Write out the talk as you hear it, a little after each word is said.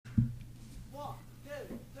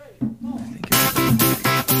All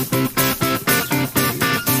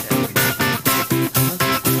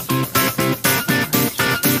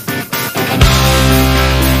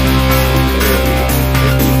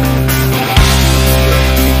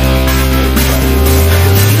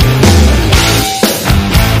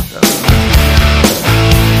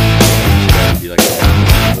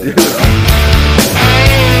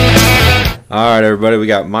right, everybody, we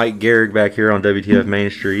got Mike Gehrich back here on WTF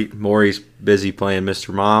Mainstreet. Mauri's busy playing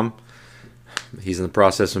Mr. Mom. He's in the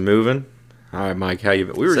process of moving. All right, Mike, how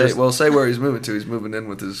you? Say where he's moving to. He's moving in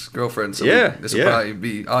with his girlfriend. So this will probably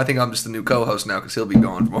be. I think I'm just the new co-host now because he'll be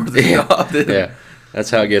gone more than often. Yeah, that's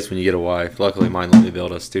how it gets when you get a wife. Luckily, mine let me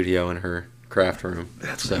build a studio in her craft room.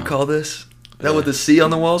 That's what you call this. Is that what the C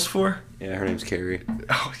on the wall's for? Yeah, her name's Carrie.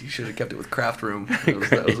 Oh, you should have kept it with craft room. That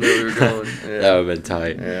was where we were going. Yeah. That would have been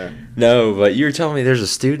tight. Yeah. No, but you were telling me there's a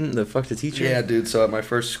student that fucked a teacher? Yeah, dude. So at my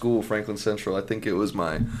first school, Franklin Central, I think it was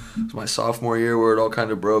my sophomore year where it all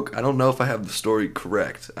kind of broke. I don't know if I have the story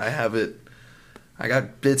correct. I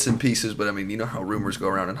got bits and pieces, but I mean, you know how rumors go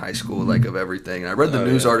around in high school, like of everything. And I read the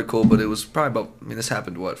news article, but it was probably about, I mean, this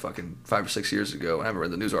happened, fucking 5 or 6 years ago. I haven't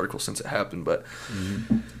read the news article since it happened, but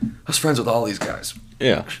I was friends with all these guys.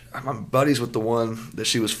 Yeah. I'm buddies with the one that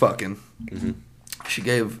she was fucking. Mm-hmm. She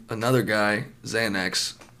gave another guy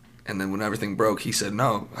Xanax, and then when everything broke, he said,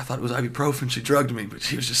 no, I thought it was ibuprofen. She drugged me, but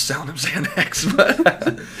she was just selling him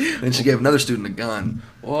Xanax. Then she gave another student a gun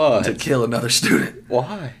to kill another student.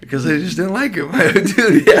 Why? Because they just didn't like him.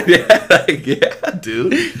 Dude, yeah,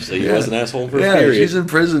 dude. So he was an asshole for a period. period. She's in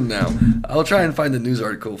prison now. I'll try and find the news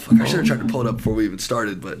article. Fuck, I should have tried to pull it up before we even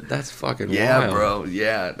started, but that's fucking wild. Bro.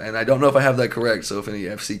 Yeah, and I don't know if I have that correct. So if any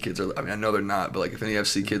FC kids are, I mean, I know they're not, but like if any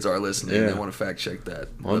FC kids are listening, they want to fact check that.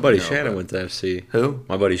 My buddy Shannon went to FC. Who?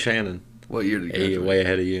 My buddy Shannon. What year did he graduate? Way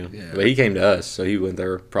ahead of you. Yeah. But he came to us, so he went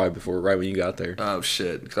there probably right when you got there. Oh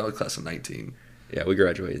shit! Because I was class of 19. Yeah, we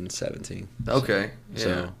graduated in 17. Okay.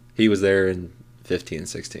 So he was there in 15 and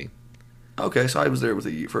 16. Okay, so I was there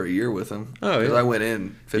for a year with him. Oh, yeah. Because I went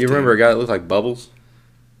in 15. You remember a guy that looked like Bubbles?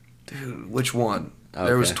 Dude, which one? Okay.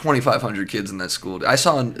 There was 2,500 kids in that school.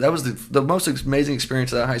 That was the most amazing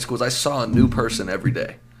experience of that high school is I saw a new person every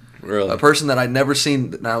day. Really? A person that I'd never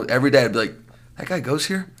seen. Now, every day I'd be like, that guy goes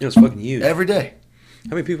here? Yeah, it's fucking huge. Every day.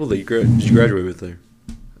 How many people did you graduate with there?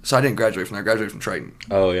 So I didn't graduate from there. I graduated from Triton.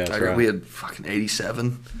 Oh, yeah, that's right. We had fucking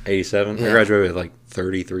 87. 87? Yeah. I graduated with like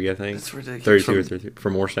 33, I think. That's ridiculous. 32 or 33.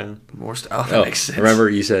 From Morristown? Oh, that makes sense. Remember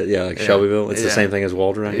you said, Shelbyville? It's the same thing as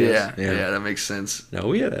Waldron, I guess? Yeah, that makes sense. No,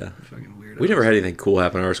 we had fucking weird. We never had anything cool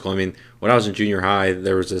happen at our school. I mean, when I was in junior high,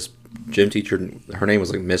 there was this gym teacher. Her name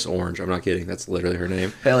was like Miss Orange. I'm not kidding. That's literally her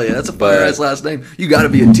name. Hell yeah, that's a fire-ass last name. You got to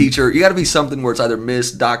be a teacher. You got to be something where it's either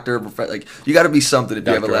Miss, Doctor, like you got to be something if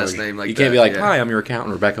you have a last name like that. You can't be like, hi, I'm your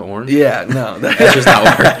accountant, Rebecca Orange. Yeah, no. That's just not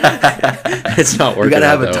working. It's not working. You got to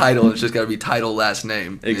have a title. It's just got to be title, last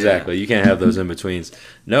name. Exactly. You can't have those in-betweens.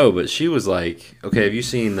 No, but she was like, okay, have you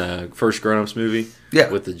seen the first Grown Ups movie? Yeah.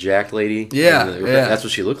 With the Jack lady? Yeah, That's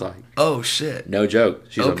what she looked like. Oh, shit. No joke.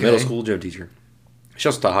 She's a middle school gym teacher. She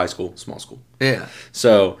also taught high school, small school. Yeah.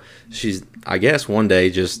 So she's, I guess, one day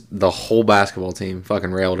just the whole basketball team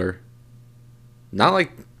fucking railed her. Not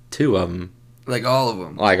like two of them. Like all of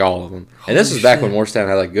them. Like all of them. And this was back when Morristown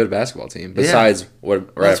had like a good basketball team. Besides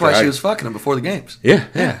what? That's why she was fucking him before the games. Yeah.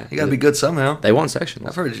 You got to be good somehow. They won sectionals.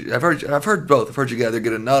 I've heard both. I've heard you either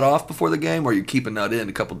get a nut off before the game or you keep a nut in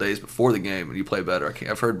a couple days before the game and you play better.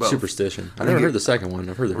 I've heard both. Superstition. I never heard the second one.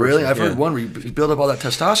 I've heard the first really. one. I've heard one where you build up all that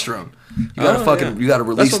testosterone. You gotta you gotta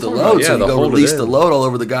release the load. So you go release the load all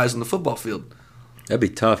over the guys on the football field. That'd be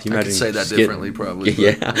tough. You I could say that differently, probably.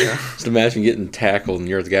 Yeah. Just imagine getting tackled and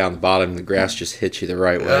you're the guy on the bottom and the grass just hits you the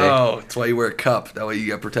right way. Oh, that's why you wear a cup. That way you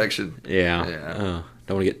got protection. Yeah. Oh,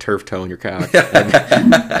 don't want to get turf toe in your cock.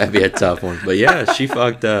 That'd be a tough one. But yeah, she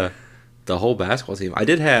fucked the whole basketball team. I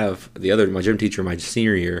did have my gym teacher my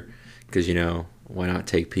senior year because, why not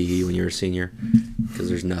take PE when you're a senior? Because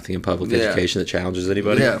there's nothing in public education that challenges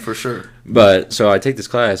anybody. Yeah, for sure. But so I take this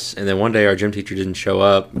class, and then one day our gym teacher didn't show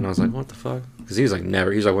up, and I was like, what the fuck? Because he was like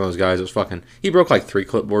never. He was like one of those guys that was fucking. He broke like 3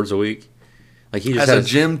 clipboards a week. Like he just as a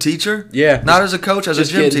gym teacher. Yeah, not as a coach, as a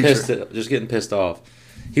gym teacher. Just getting pissed off.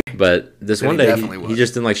 But this one day he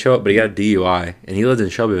just didn't like show up, but he got a DUI, and he lived in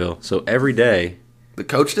Shelbyville, so every day. The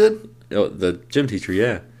coach did? Oh, the gym teacher,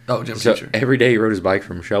 yeah. Oh, gym teacher. Every day he rode his bike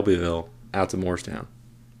from Shelbyville out to Morristown.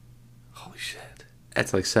 Holy shit.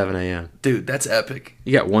 That's like 7 a.m. Dude, that's epic.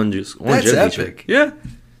 You got one that's gym epic. teacher. Yeah.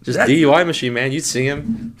 Just DUI machine, man. You'd see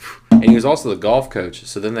him. And he was also the golf coach.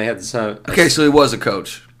 So then they had this. Okay, so he was a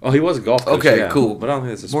coach. Oh, he was a golf coach. Okay, yeah. cool. But I don't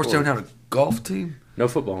think that's a sport. Morristown had a golf team? No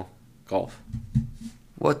football. Golf.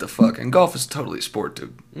 What the fuck? And golf is totally a sport,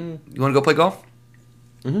 dude. Mm. You want to go play golf?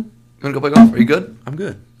 Mm-hmm. You want to go play golf? Are you good? I'm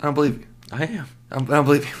good. I don't believe you. I am. I don't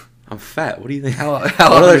believe you. I'm fat. What do you think? How what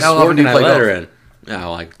other often sport do you can I play let her golf? in?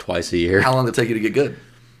 Oh, like twice a year. How long did it take you to get good?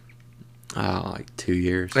 Like 2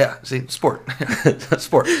 years. Yeah, see, sport.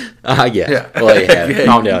 Sport. Yeah. Well, yeah. Yeah.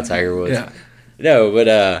 Calm down, Tiger Woods. Yeah. No,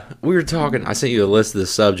 but we were talking. I sent you a list of the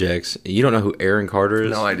subjects. You don't know who Aaron Carter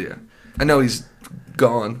is? No idea. I know he's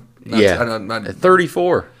gone. Yeah. At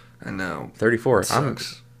 34. I know. 34.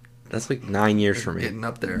 Sucks. That's like 9 years for me. Getting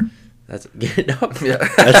up there. That's getting up. Yeah.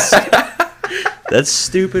 That's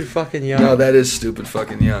stupid fucking young. No, that is stupid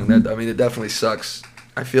fucking young. It definitely sucks.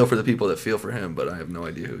 I feel for the people that feel for him, but I have no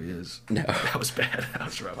idea who he is. No. That was bad. That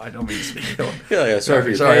was rough. I don't mean to speak ill. Yeah, sorry for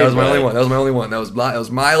your Sorry, pain, that was my but only one. That was my only one. That was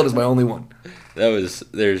mild as my only one. There's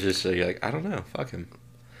just like, I don't know, fuck him.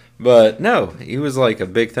 But no, he was like a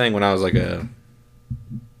big thing when I was like a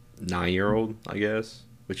 9-year-old, I guess.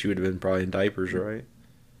 Which you would have been probably in diapers, right?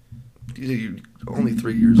 You're only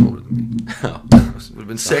 3 years older than me. Oh. Would have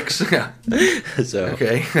been 6. Yeah. So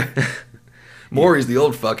Okay. Mauri's the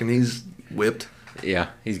old fuck, and he's whipped. yeah,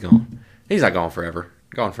 he's gone. He's not gone forever.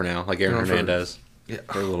 Gone for now, like Aaron Gone for- Hernandez. Yeah.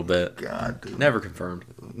 For a little bit. God, dude. Never confirmed.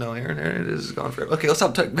 No, Aaron is gone forever. Okay, let's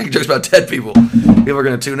stop making jokes about dead people. People are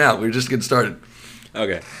going to tune out. We're just getting started.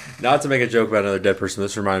 Okay. Not to make a joke about another dead person,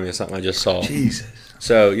 this reminded me of something I just saw. Jesus.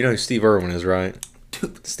 So, you know who Steve Irwin is, right?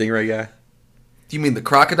 Dude, Stingray guy? you mean the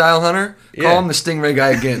crocodile hunter? Yeah. Call him the stingray guy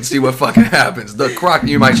again. See what fucking happens. The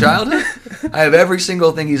you my childhood? I have every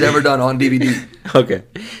single thing he's ever done on DVD. Okay.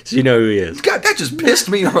 So you know who he is. God, that just pissed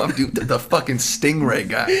me off, dude. The fucking stingray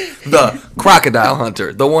guy. The crocodile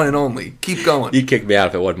hunter. The one and only. Keep going. You'd kick me out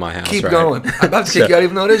if it wasn't my house, Keep right? going. I'm about to kick you out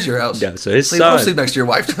even though it is your house. Yeah, so his Don't son... sleep next to your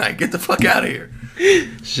wife tonight. Get the fuck out of here.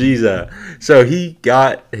 She's so he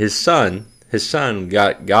got his son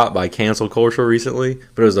got by cancel culture recently,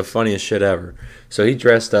 but it was the funniest shit ever. So he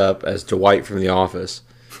dressed up as Dwight from The Office,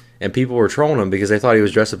 and people were trolling him because they thought he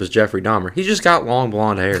was dressed up as Jeffrey Dahmer. He just got long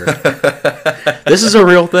blonde hair. This is a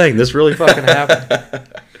real thing. This really fucking happened.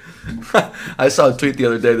 I saw a tweet the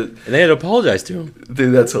other day that... And they had to apologize to him.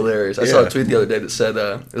 Dude, that's hilarious. I saw Yeah. a tweet the other day that said,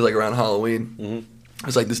 it was like around Halloween. Mm-hmm. It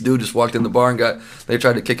was like this dude just walked in the bar and they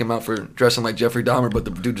tried to kick him out for dressing like Jeffrey Dahmer, but the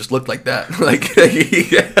dude just looked like that. Like,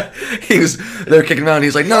 they were kicking him out and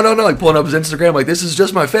he's like, no, like pulling up his Instagram, like, this is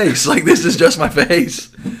just my face. Like, this is just my face.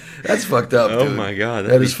 That's fucked up, Oh dude. my God.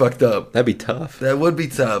 That is fucked up. That'd be tough. That would be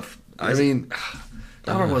tough. I mean,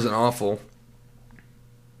 Dahmer wasn't awful.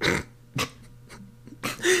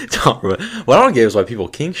 What I don't get is why people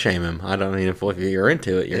kink shame him. I don't mean if you're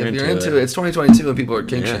into it, If you're into it, it's 2022 and people are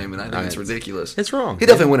kink Yeah. shaming. I think it's ridiculous. It's wrong. He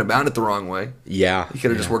definitely went about it the wrong way. Yeah. He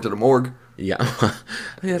could have just worked at a morgue. Yeah. I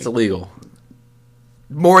think that's illegal.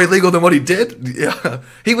 More illegal than what he did? Yeah.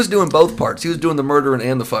 He was doing both parts. He was doing the murdering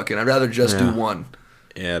and the fucking. I'd rather just do one.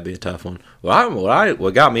 Yeah, it'd be a tough one.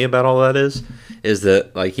 What got me about all that is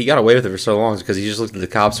that like he got away with it for so long because he just looked at the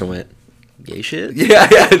cops and went, "Gay shit."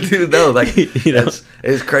 Yeah, dude. No, like You know?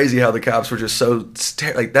 it's crazy how the cops were just so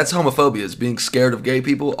like that's homophobia. Is being scared of gay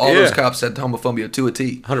people. All those Yeah. cops had homophobia to a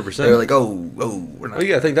T. 100%. They were like, oh, we're not. Well,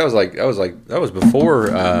 yeah, I think that was before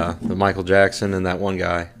the Michael Jackson and that one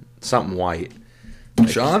guy, something white.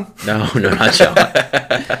 Sean? No, not Sean.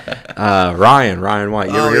 Ryan White.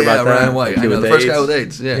 You ever hear about that? Ryan White. I know, the first guy with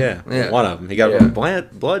AIDS. Yeah. One of them. He got a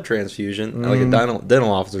blood transfusion, like a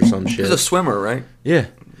dental office or some shit. He's a swimmer, right? Yeah.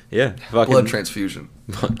 Fucking Blood transfusion.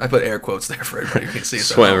 I put air quotes there for everybody who can see.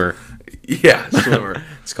 So swimmer. Yeah, swimmer.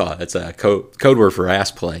 It's a code word for ass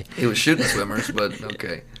play. He was shooting swimmers, but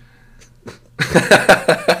okay.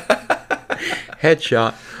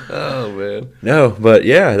 Headshot. Oh man. No, but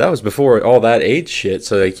yeah, that was before all that AIDS shit.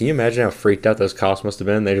 So like, can you imagine how freaked out those cops must have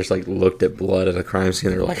been? They just like looked at blood at a crime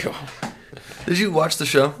scene. They're like, oh. Did you watch the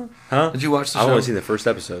show? Huh? Did you watch the show? I've only seen the first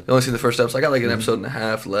episode. You only seen the first episode. I got like an episode and a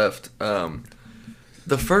half left.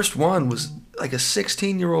 The first one was like a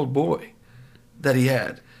 16-year-old boy that he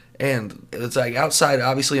had, and it's like outside,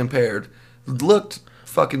 obviously impaired, looked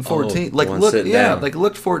fucking 14. Oh, like one looked, sitting yeah, down. like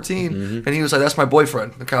looked 14, and he was like, "That's my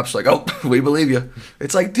boyfriend." The cops were like, "Oh, we believe you."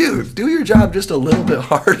 It's like, dude, do your job just a little bit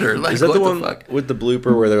harder. Like, Is that what the one fuck? with the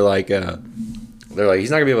blooper where they're like, he's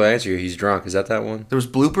not gonna be able to answer you. He's drunk. Is that one? There was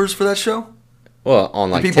bloopers for that show. Well, on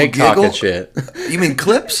like people TikTok giggle? and shit. You mean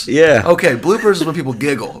clips? Yeah. Okay, bloopers is when people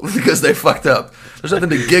giggle because they fucked up. There's nothing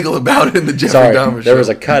to giggle about in the Jeffrey Sorry, Dahmer show. there was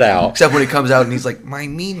a cutout. Except when he comes out and he's like, "My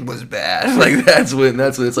meat was bad." Like that's when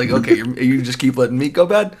it's like, okay, you just keep letting meat go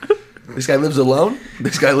bad. This guy lives alone.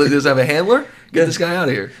 This guy doesn't have a handler. Get this guy out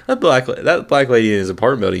of here. That black lady in his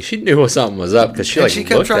apartment building, she knew something was up because she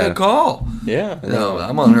kept trying to call. Yeah. No,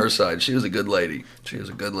 I'm on her side. She was a good lady. She was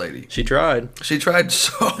a good lady. She tried. She tried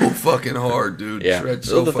so fucking hard, dude. Yeah.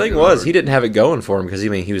 The thing was, hard. He didn't have it going for him because,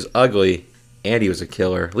 he was ugly and he was a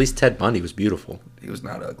killer. At least Ted Bundy was beautiful. He was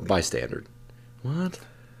not ugly. By standard. What?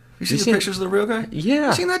 You seen the pictures of the real guy? Yeah.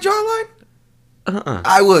 You seen that jawline?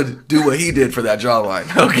 I would do what he did for that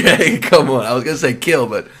jawline. Okay, come on. I was gonna say kill,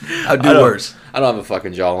 but I'd do worse. I don't have a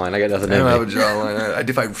fucking jawline. I got nothing in me. I don't have a jawline.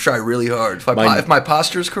 If I try really hard, if my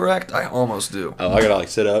posture's correct, I almost do. Oh, I gotta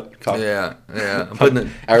sit up. Yeah. I'm putting it.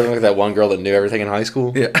 I remember that one girl that knew everything in high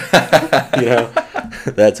school. Yeah.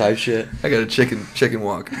 That type shit. I got a chicken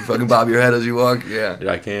walk. You fucking bob your head as you walk. Yeah. Dude,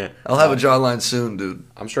 I can't. I'll have a jawline soon, dude.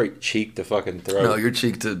 I'm straight cheek to fucking throat. No, you're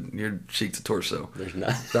cheek to torso. There's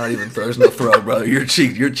not. Not even there's no throat, brother. You're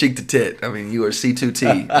cheek to tit. I mean, you are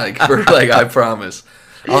C2T. I promise.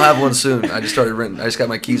 I'll have one soon. I just got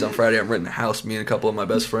my keys on Friday. I'm renting a house. Me and a couple of my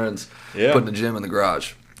best friends. Yeah. Putting a gym in the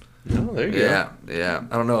garage. Oh, there you go. Yeah.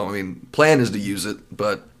 I don't know. I mean, plan is to use it,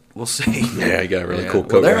 but we'll see. Yeah, you got a really cool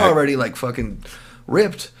coat. Well, they're already like fucking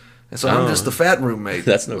ripped. And so I'm just the fat roommate.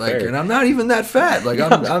 That's no fair. And I'm not even that fat. Like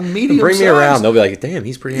I'm medium. Bring me size. around. They'll be like, "Damn,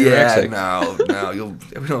 he's pretty anorexic." No.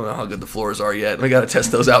 We don't know how good the floors are yet. We gotta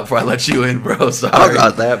test those out before I let you in, bro. Sorry. I'm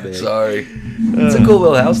not that big. Sorry. It's a cool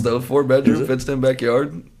little house though. 4-bedroom, fenced-in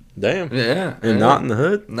backyard. Damn. Yeah. And not in the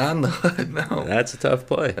hood. Not in the hood. No. That's a tough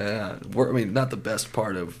play. Yeah. Not the best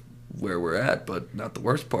part of where we're at, but not the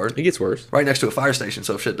worst part. It gets worse. Right next to a fire station,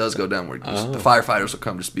 so if shit does go down, the firefighters will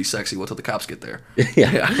come just be sexy until the cops get there.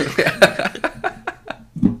 Yeah.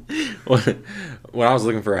 When I was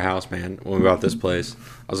looking for a house, man, when we bought this place,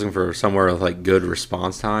 I was looking for somewhere with like good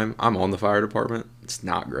response time. I'm on the fire department. It's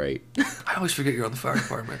not great. I always forget you're on the fire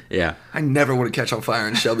department. Yeah. I never want to catch on fire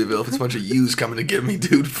in Shelbyville if it's a bunch of yous coming to get me,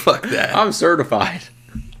 dude. Fuck that. I'm certified.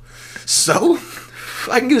 So?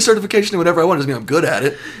 I can get a certification in whatever I want. It doesn't mean I'm good at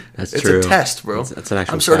it. That's it's true. It's a test, bro. That's an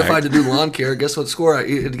actual I'm certified fact. to do lawn care. Guess what score? I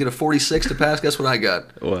had to get a 46 to pass. Guess what I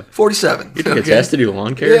got? What? 47. You took a test to do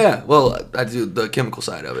lawn care? Yeah. Well, I do the chemical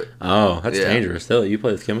side of it. Oh, that's dangerous. Still, you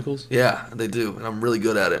play with chemicals? Yeah, they do, and I'm really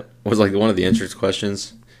good at it. Was like one of the entrance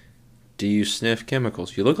questions. Do you sniff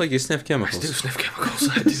chemicals? You look like you sniff chemicals. I do sniff chemicals.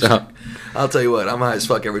 I do. So, I'll tell you what. I'm high as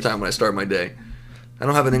fuck every time when I start my day. I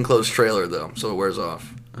don't have an enclosed trailer though, so it wears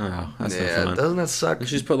off. Oh, that's not fun. Doesn't that suck? You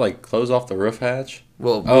should just put like clothes off the roof hatch.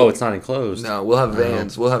 Well, it's not enclosed. No, we'll have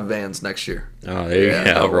vans. We'll have vans next year. Oh, there you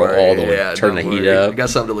go. All the way. Turn the heat up. I got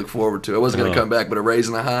something to look forward to. I wasn't gonna come back, but a raise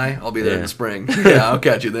and a high. I'll be there in the spring. Yeah, I'll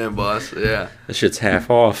catch you then, boss. Yeah. That shit's half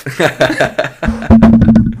off.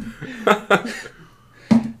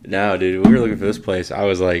 No, dude, we were looking for this place. I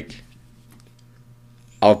was like,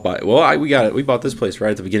 I'll buy. Well, we bought this place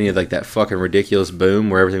right at the beginning of like that fucking ridiculous boom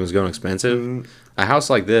where everything was going expensive. Mm-hmm. A house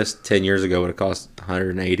like this 10 years ago would have cost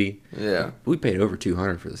 $180. Yeah, we paid over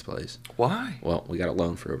 $200 for this place. Why? Well, we got a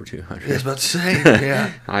loan for over $200. I was about to say,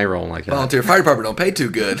 yeah. I roll like that. Volunteer fire department don't pay too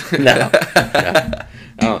good. No.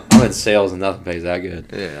 I'm in sales and nothing pays that good.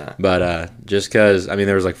 Yeah. But just because, I mean,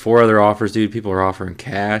 there was like 4 other offers, dude. People were offering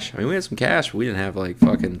cash. I mean, we had some cash, but we didn't have like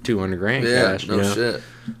fucking $200,000 cash. No shit.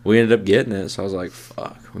 We ended up getting it, so I was like,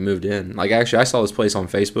 fuck. We moved in. Like, actually, I saw this place on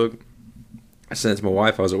Facebook. I sent it to my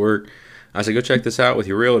wife. I was at work. I said, go check this out with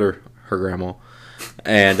your realtor, her grandma.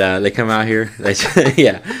 And they come out here. They say,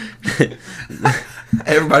 yeah.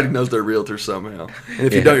 Everybody knows their realtor somehow. And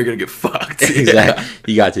if you don't, you're going to get fucked. Exactly.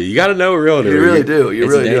 Yeah. You got to know a realtor. You really do. You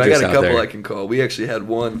really do. I got a couple there. I can call. We actually had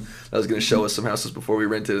one that was going to show us some houses before we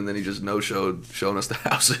rented, and then he just no-showed showing us the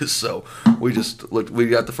houses. So we just looked. We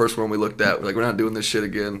got the first one we looked at. We're like, we're not doing this shit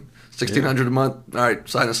again. $1,600 a month. All right,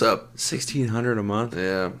 sign us up. $1,600 a month?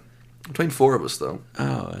 Yeah. Between 4 of us, though.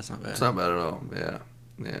 Oh, that's not bad. It's not bad at all. Yeah.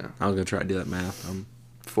 I was going to try to do that math.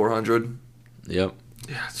 400. Yep.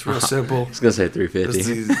 Yeah, it's real simple. I was going to say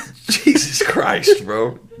 350. Jesus Christ,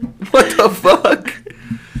 bro. What the fuck?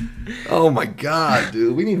 Oh, my God,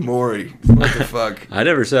 dude. We need Mauri. What the fuck? I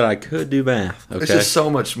never said I could do math. Okay. It's just so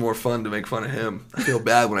much more fun to make fun of him. I feel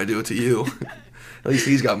bad when I do it to you. At least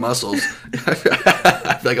he's got muscles. I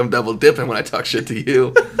feel like I'm double dipping when I talk shit to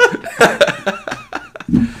you.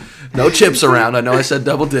 No chips around. I know I said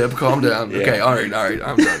double dip. Calm down. Yeah. Okay, all right.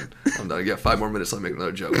 I'm done. I got 5 more minutes. Let me make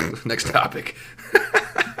another joke. Next topic.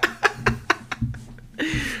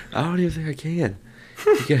 I don't even think I can.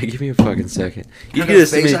 You gotta give me a fucking second. You do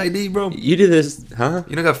this Face ID, bro? You do this, huh?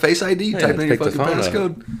 You don't got Face ID? Type in your fucking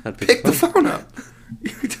passcode. Pick the phone up.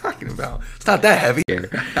 What are you talking about? It's not that heavy.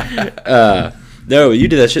 No, you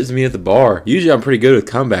did that shit to me at the bar. Usually I'm pretty good with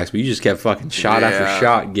comebacks, but you just kept fucking shot after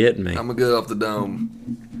shot getting me. I'm good off the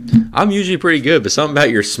dome. I'm usually pretty good, but something about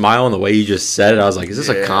your smile and the way you just said it, I was like, is this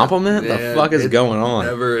a compliment? Yeah, the fuck is going on?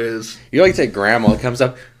 Never is. You're like that grandma that comes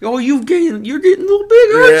up, oh, you're getting a little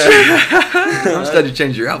big, aren't you? I'm glad you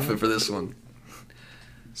changed your outfit for this one.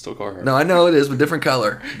 Still Carhartt. No, I know it is, but different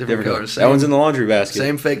color. Different color. That one's in the laundry basket.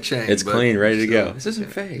 Same fake chain. It's clean, ready to go. This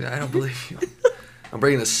isn't fake. I don't believe you. I'm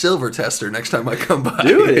bringing a silver tester next time I come by.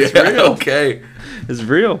 Do it. It's real. Okay. It's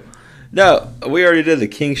real. No, we already did the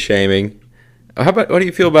kink shaming. What do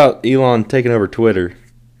you feel about Elon taking over Twitter?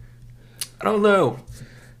 I don't know.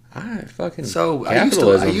 I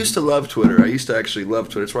used to love Twitter. I used to actually love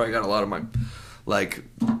Twitter. It's where I got a lot of my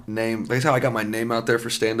name. That's how I got my name out there for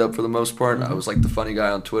stand up for the most part. I was like the funny guy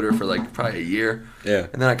on Twitter for like probably a year. Yeah.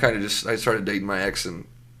 And then I started dating my ex, and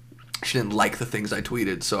she didn't like the things I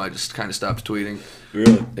tweeted, so I just kind of stopped tweeting.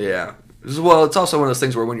 Really? Yeah. Well, it's also one of those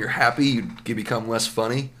things where when you're happy, you become less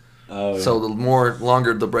funny. Oh, yeah. So the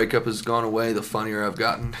longer the breakup has gone away, the funnier I've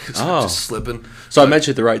gotten. I'm just slipping. So I met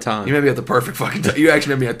you at the right time. You met me at the perfect fucking time. You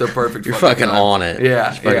actually met me at the perfect You're fucking fucking time. on it.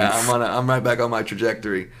 Yeah. I'm right back on my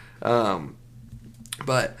trajectory.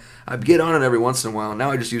 But I get on it every once in a while. Now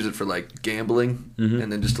I just use it for like gambling and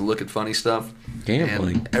then just to look at funny stuff.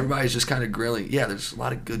 Gambling? And everybody's just kind of grilling. Yeah, there's a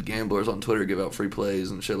lot of good gamblers on Twitter who give out free plays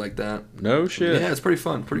and shit like that. No shit. Yeah, it's pretty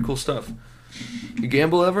fun. Pretty cool stuff. You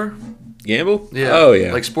gamble ever? Gamble? Yeah. Oh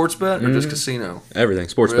yeah. Like sports bet or just casino? Everything.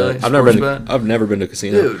 Sports Really? bet. I've never been to a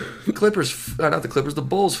casino. Dude, not the Clippers. The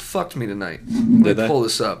Bulls fucked me tonight. Did they? Pull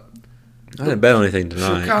this up. I didn't bet on anything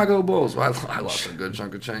tonight. Chicago Bulls. Well, I lost a good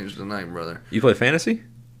chunk of change tonight, brother. You play fantasy?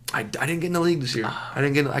 I didn't get in the league this year.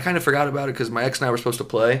 I kind of forgot about it because my ex and I were supposed to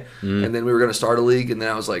play, and then we were going to start a league, and then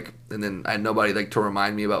I was like, and then I had nobody like to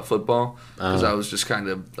remind me about football because I was just kind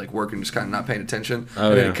of like working, just kind of not paying attention.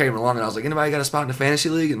 And then it came along, and I was like, anybody got a spot in a fantasy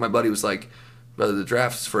league? And my buddy was like, brother, the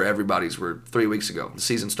drafts for everybody's were 3 weeks ago. The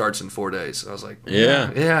season starts in 4 days. I was like,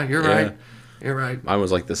 yeah, you're right. You're right. Mine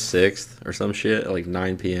was like the 6th or some shit at like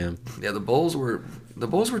 9 p.m. Yeah, the Bulls were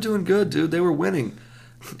doing good, dude. They were winning.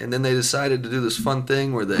 And then they decided to do this fun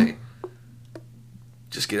thing where they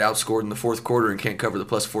just get outscored in the fourth quarter and can't cover the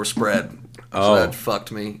 +4 spread. So that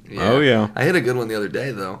fucked me. Yeah. Oh, yeah. I hit a good one the other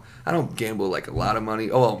day, though. I don't gamble like a lot of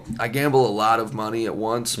money. Oh, well, I gamble a lot of money at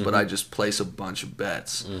once, but I just place a bunch of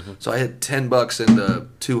bets. So I hit $10 into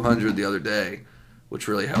 200 the other day, which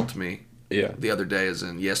really helped me. Yeah. The other day as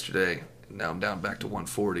in yesterday. Now I'm down back to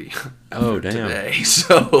 140 damn. today.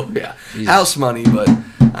 So, yeah. Jesus. House money, but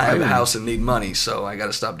I have a house and need money, so I got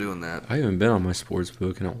to stop doing that. I haven't been on my sports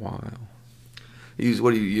book in a while.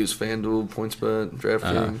 What do you use? FanDuel, PointsBet,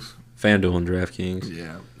 DraftKings? FanDuel and DraftKings.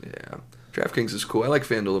 Yeah. DraftKings is cool. I like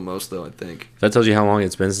FanDuel the most, though, I think. That tells you how long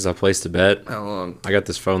it's been since I placed a bet. How long? I got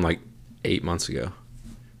this phone like 8 months ago.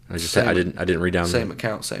 I didn't re-download. Same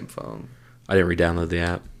account, same phone. I didn't re-download the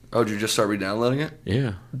app. Oh, did you just start re-downloading it?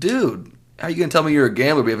 Yeah. Dude, how you gonna tell me you're a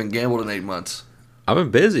gambler but you haven't gambled in 8 months? I've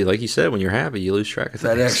been busy. Like you said, when you're happy, you lose track of things.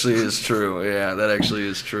 That actually is true. Yeah, that actually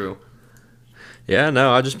is true. Yeah,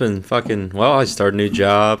 no, I've just been fucking... Well, I started a new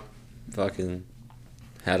job. Fucking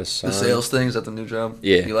had a son. The sales thing, is that the new job?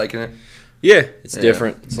 Yeah. You liking it? Yeah, it's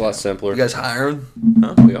different. It's a lot simpler. You guys hiring?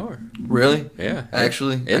 Huh? We are. Really? Yeah.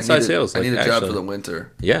 Actually? Inside sales. I need a job for the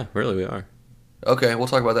winter. Yeah, really, we are. Okay, we'll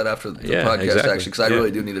talk about that after the podcast, actually, because I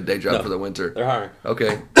really do need a day job for the winter. They're hiring.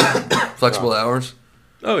 Okay. Flexible hours?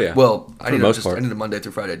 Oh, yeah. Well, I need a Monday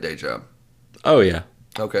through Friday day job. Oh, yeah.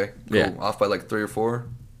 Okay, cool. Yeah. Off by like 3 or 4?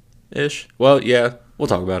 Ish. Well, yeah, we'll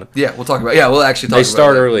talk about it. Yeah, we'll talk about it. Yeah, we'll actually talk about it. They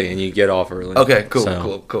start early and you get off early. Okay,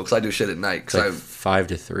 cool. Because I do shit at night. It's like 5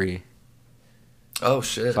 to 3. Oh,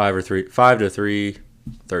 shit. 5 to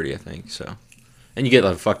 3:30, I think, so. And you get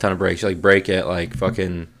like a fuck ton of breaks. You like break at like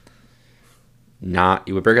fucking...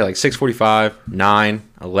 You would break at like 6:45, 9,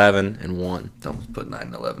 11, and 1. Don't put 9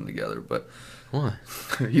 and 11 together, but... What?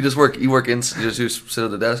 You just sit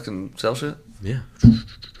at the desk and sell shit? Yeah.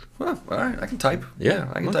 Well, all right. I can type. Yeah.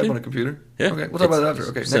 I can type on a computer. Yeah. Okay, we'll talk about that after.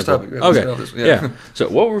 Okay, next simple. topic. Okay. Yeah. So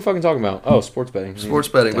what were we fucking talking about? Oh, sports betting. Sports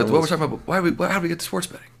betting. But what we're talking about, how did we get to sports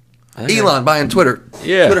betting? Elon buying Twitter.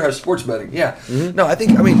 Yeah. Twitter has sports betting. Yeah. Mm-hmm. No, I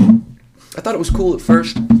thought it was cool at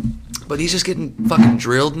first. But he's just getting fucking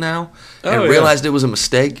drilled now and realized it was a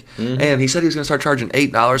mistake. Mm-hmm. And he said he was going to start charging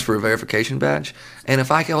 $8 for a verification badge. And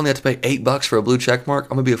if I only have to pay $8 for a blue check mark,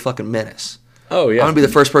 I'm going to be a fucking menace. Oh, yeah. I'm going to be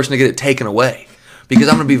the first person to get it taken away. Because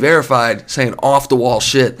I'm going to be verified saying off-the-wall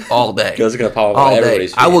shit all day. Because it's going to pop up all on day.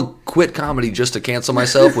 everybody's feed. I will quit comedy just to cancel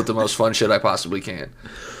myself with the most fun shit I possibly can.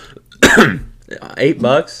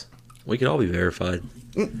 $8? We could all be verified.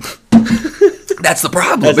 That's the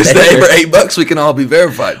problem. Is that for $8 we can all be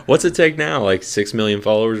verified. What's it take now? Like 6 million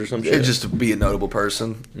followers or some shit? Just to be a notable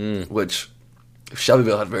person. Which, if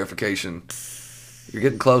Shelbyville had verification, You're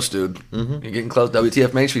getting close, dude. Mm-hmm. You're getting close.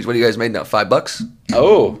 WTF Mainstreet. What do you guys made now? $5?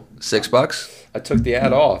 Oh, $6? I took the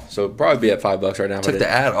ad off, so it'd probably be at $5 right now. Took the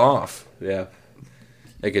ad off. Yeah.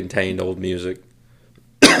 It contained old music.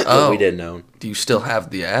 Oh, we didn't own. Do you still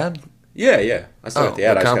have the ad? Yeah. I still got the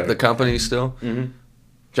ad. The company still? Mm-hmm.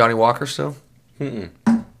 Johnny Walker still? Mm-mm.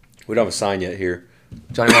 We don't have a sign yet here.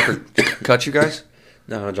 Johnny Walker cut you guys?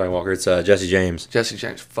 No, not Johnny Walker. It's Jesse James. Jesse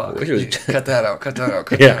James. Fuck. Which was- Cut that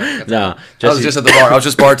out. Yeah. No. I was just at the bar. I was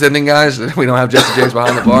just bartending, guys. We don't have Jesse James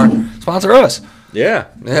behind the bar. Sponsor us. Yeah.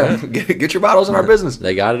 Get your bottles in our business.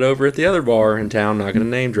 They got it over at the other bar in town. Not going to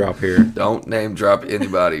name drop here. Don't name drop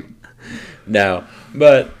anybody. No.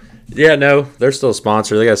 But, yeah, no. They're still a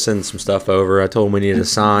sponsor. They got to send some stuff over. I told them we needed a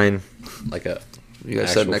sign. Like a. You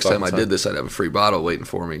guys said next time I did this, I'd have a free bottle waiting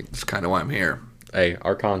for me. That's kind of why I'm here. Hey,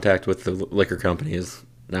 our contact with the liquor company is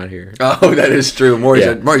not here. Oh, that is true.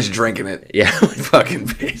 Mauri's drinking it. Yeah. Fucking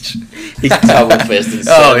bitch. He's double fisted.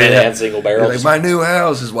 And single barrels. Like, my new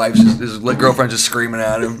house. His girlfriend just screaming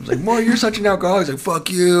at him. He's like, Mauri, you're such an alcoholic. He's like,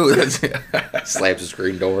 fuck you. Slaps the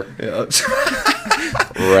screen door. Yeah.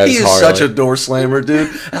 He is such a door slammer,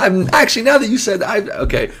 dude. I'm actually, now that you said that,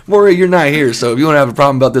 okay, Mauri, you're not here, so if you want to have a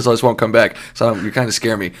problem about this, I just won't come back. So you kind of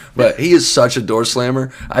scare me. But he is such a door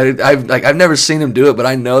slammer. I've never seen him do it, but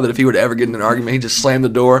I know that if he were to ever get in an argument, he'd just slam the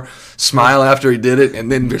door, smile after he did it,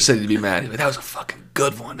 and then said he'd be mad. He'd be like, that was a fucking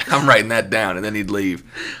good one. I'm writing that down, and then he'd leave.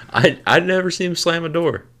 I'd never seen him slam a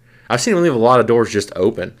door. I've seen him leave a lot of doors just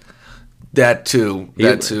open. That too.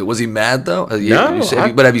 Was he mad though?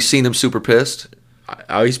 No. But have you seen him super pissed?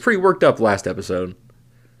 He's pretty worked up last episode.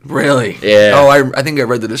 Really? Yeah. Oh, I think I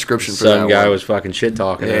read the description for that. Some guy was fucking shit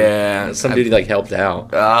talking. Yeah. Some dude helped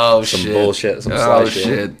out. Oh, some shit. Bullshit. Some sly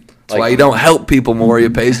shit. That's why you don't help people more.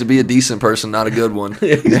 It pays to be a decent person, not a good one.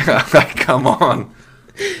 Come on.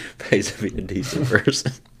 Pays to be a decent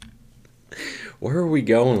person. Where are we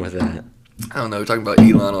going with that? I don't know. We're talking about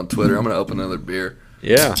Elon on Twitter. I'm going to open another beer.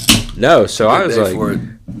 Yeah. No, so I was like...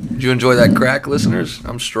 Did you enjoy that crack, listeners?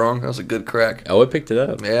 I'm strong. That was a good crack. Oh, it picked it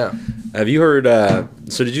up. Yeah. Have you heard...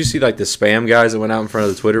 so did you see like the spam guys that went out in front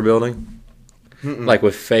of the Twitter building? Mm-mm. Like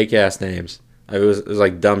with fake-ass names. It was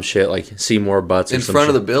like dumb shit, like Seymour Butts or in front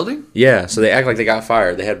of the building? Yeah, so they act like they got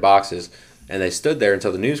fired. They had boxes. And they stood there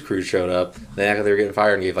until the news crew showed up. They acted like they were getting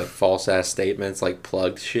fired and gave like false ass statements, like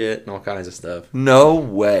plugged shit and all kinds of stuff. No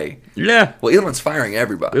way. Yeah. Well, Elon's firing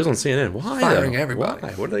everybody. It was on CNN. Why? Firing everybody.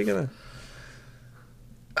 Why? What are they gonna?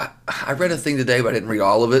 I read a thing today, but I didn't read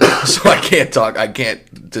all of it, so I can't talk. I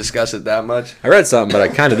can't discuss it that much. I read something, but I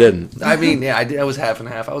kind of didn't. I mean, yeah, I did. I was half and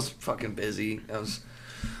half. I was fucking busy. I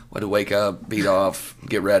had to wake up, beat off,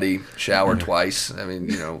 get ready, shower twice. I mean,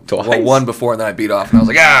 twice? One before, and then I beat off, and I was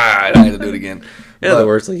like, I had to do it again. Yeah, the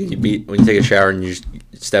worst, like when you take a shower and you just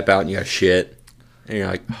step out and you got shit, and you're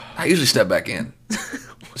like, I usually step back in.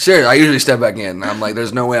 Seriously, I usually step back in. I'm like,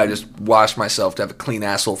 there's no way I just wash myself to have a clean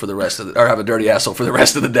asshole for the rest of or have a dirty asshole for the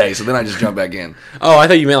rest of the day. So then I just jump back in. Oh, I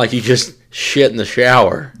thought you meant like you just shit in the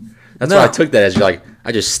shower. That's what I took that as. You're like,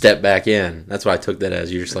 I just step back in. That's what I took that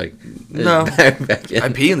as. You're just like, no, back in. I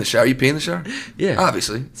pee in the shower. You pee in the shower? Yeah,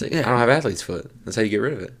 obviously. Like, yeah. I don't have athlete's foot. That's how you get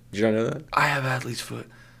rid of it. Did you not know that? I have athlete's foot,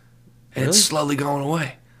 and really? It's slowly going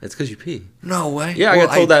away. It's because you pee. No way. Yeah, I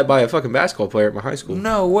got told that by a fucking basketball player at my high school.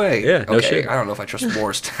 No way. Yeah, no shit. I don't know if I trust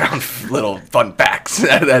Morristown little fun facts.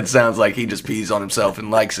 That sounds like he just pees on himself and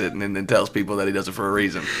likes it and then tells people that he does it for a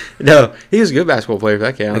reason. No, he was a good basketball player, if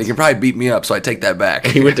that counts. And he can probably beat me up, so I take that back.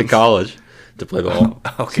 He went to college to play ball.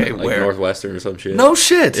 Okay, like where? Northwestern or some shit. No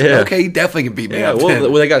shit. Yeah. Okay, he definitely can beat me up.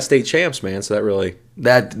 Well, they got state champs, man, so that really...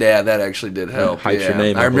 That actually did help. Hypes your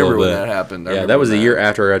name up I remember when bit. that happened. Yeah, that was the year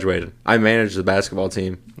after I graduated. I managed the basketball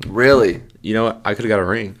team. Really? You know what? I could have got a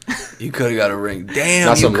ring. You could have got a ring. Damn,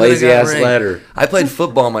 not some lazy-ass letter. I played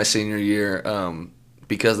football my senior year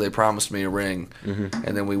because they promised me a ring. Mm-hmm.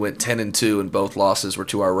 And then we went 10-2, and both losses were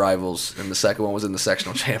to our rivals. And the second one was in the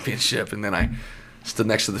sectional championship. And then I stood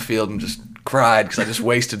next to the field and just cried because I just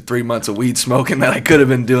wasted 3 months of weed smoking that I could have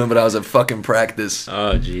been doing, but I was at fucking practice.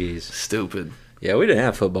 Oh, jeez. Stupid. Yeah, we didn't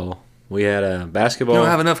have football. We had basketball. You don't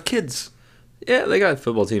have enough kids. Yeah, they got a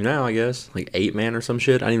football team now, I guess. Like 8-man or some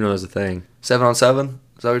shit. I didn't even know that was a thing. 7-on-7? Is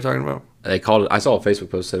that what you're talking about? They called it. I saw a Facebook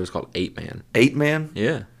post that said it was called 8-man. 8-man?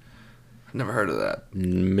 Yeah. I've never heard of that.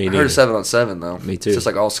 Me I heard of 7-on-7 though. Me too. It's just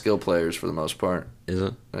like all skill players for the most part. Is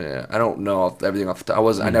it? Yeah, I don't know everything off the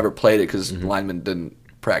top. I never played it because linemen didn't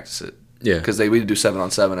practice it. Yeah, because we would do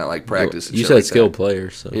 7-on-7 at like practice. You said like skilled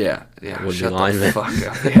players, so yeah. Shut the fuck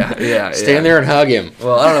up. Yeah. Stand there and hug him.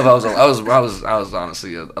 Well, I don't know if I was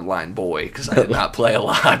honestly a line boy because I did not play a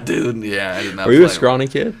lot, dude. Yeah, I did not. Were you a scrawny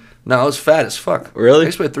kid? No, I was fat as fuck. Really? I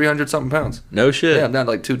used to weigh 300-something pounds. No shit. Yeah, I'm down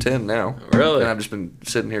to like 210 now. Really? And I've just been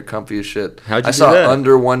sitting here comfy as shit. How'd you I do saw that?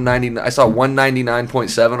 under 199. I saw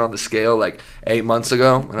 199.7 on the scale like 8 months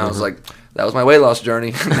ago, and I was like, that was my weight loss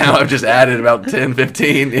journey. Now I've just added about 10,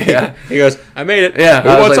 15. Yeah. He goes, I made it. Yeah, Who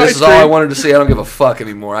I was wants like, this ice is all I cream? wanted to see. I don't give a fuck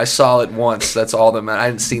anymore. I saw it once. That's all that mattered. I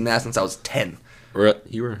hadn't seen that since I was 10.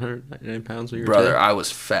 You were 199 pounds when you were Brother, 10? I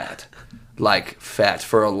was fat. Like, fat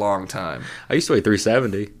for a long time. I used to weigh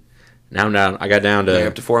 370. Now I'm down. I got down to... Maybe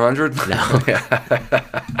up to 400? No.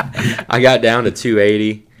 I got down to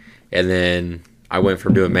 280, and then I went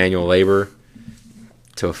from doing manual labor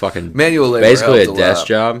to a fucking... Manual labor basically a helped desk lot.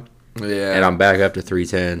 job. Yeah. And I'm back up to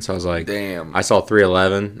 310, so I was like... Damn. I saw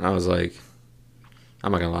 311, and I was like...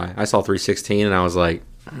 I'm not going to lie. I saw 316, and I was like...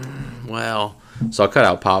 well... So I cut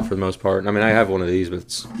out pop for the most part. I mean, I have one of these, but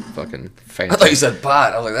it's fucking fancy. I thought you said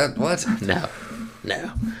pot. I was like, that what?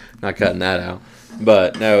 No. Not cutting that out.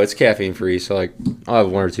 But, no, it's caffeine free, so, like, I'll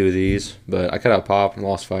have one or two of these. But I cut out pop and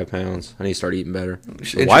lost 5 pounds. I need to start eating better.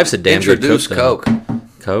 My wife's a damn good cook, Introduce though. Coke.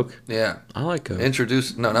 Coke? Yeah. I like Coke.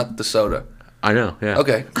 No, not the soda. I know, yeah.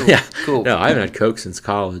 Okay, cool. Yeah. Cool. No, I haven't had Coke since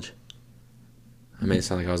college. I made it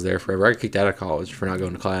sound like I was there forever. I got kicked out of college for not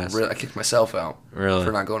going to class. Really, I kicked myself out. Really?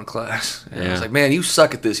 For not going to class. And I Yeah. was like, man, you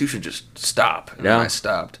suck at this. You should just stop. And Yeah. I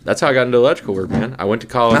stopped. That's how I got into electrical work, man. I went to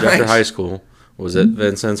college after Nice. high school. Was at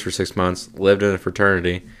Vincent's for 6 months. Lived in a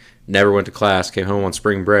fraternity. Never went to class. Came home on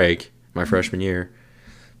spring break my freshman year.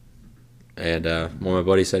 And one of my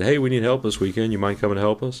buddies said, hey, we need help this weekend. You mind coming to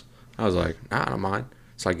help us? I was like, nah, I don't mind.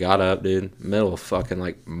 So I got up, dude. Middle of fucking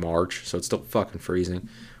like March. So it's still fucking freezing.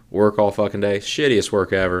 Work all fucking day. Shittiest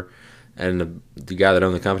work ever. And the guy that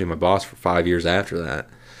owned the company, my boss for 5 years after that,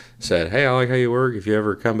 said, hey, I like how you work. If you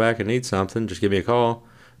ever come back and need something, just give me a call.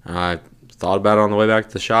 I thought about it on the way back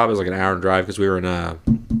to the shop. It was like an hour drive because we were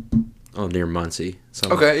in near Muncie.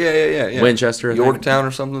 Okay, yeah. Winchester, I think. Yorktown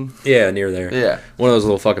or something? Yeah, near there. Yeah. One of those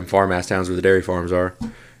little fucking farm-ass towns where the dairy farms are.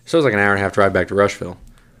 So it was like an hour and a half drive back to Rushville.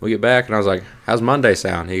 We get back, and I was like, how's Monday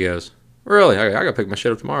sound? He goes, really? I got to pick my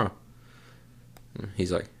shit up tomorrow.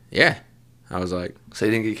 He's like, yeah. I was like... So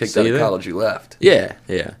you didn't get kicked See out you of then? college, you left. Yeah.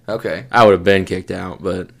 Okay. I would have been kicked out,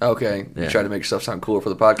 but... Okay. Yeah. You tried to make yourself sound cooler for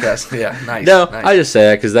the podcast? Yeah, nice. No, nice. I just say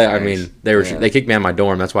that because Nice. they kicked me out of my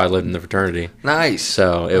dorm. That's why I lived in the fraternity. Nice.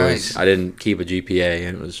 So it Nice. was... I didn't keep a GPA,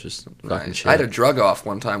 and it was just fucking Nice. shit. I had a drug off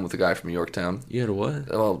one time with a guy from Yorktown. You had a what?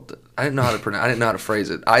 Well, I didn't know how to pronounce. I didn't know how to phrase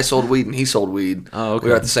it. I sold weed and he sold weed. Oh, okay. We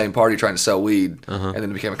were at the same party trying to sell weed, Uh-huh. and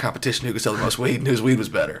then it became a competition who could sell the most weed and whose weed was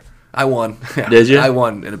better. I won. Yeah, Did you? I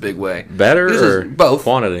won in a big way. Better This or is both?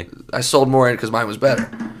 quantity? I sold more in because mine was better.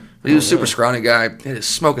 But he was a super really? scrawny guy. He had a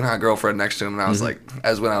smoking hot girlfriend next to him, and I was like,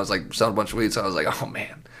 when I was like selling a bunch of weed, so I was like, oh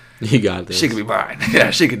man, You got this. she could be mine.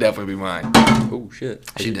 Yeah, she could definitely be mine. Oh, shit.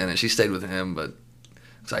 She didn't. She stayed with him, but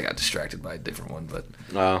so I got distracted by a different one. But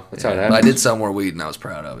Oh, that's yeah, how it but happens. I did sell more weed, and I was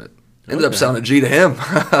proud of it. Ended up Okay. selling a G to him.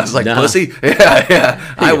 I was like, Nah. pussy.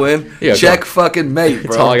 Yeah. I win. Yeah, Check go. fucking mate, bro.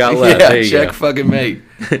 That's all I got left. Yeah, There you check go. fucking mate.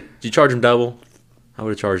 Did you charge him double? I would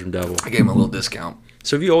have charged him double. I gave him a little discount.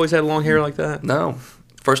 So have you always had long hair like that? No.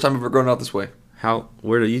 First time I've ever grown out this way.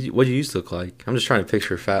 What did you used to look like? I'm just trying to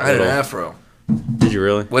picture a fat I had an little... afro. Did you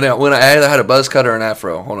really? When I either had a buzz cut or an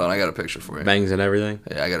afro. Hold on, I got a picture for you. Bangs and everything?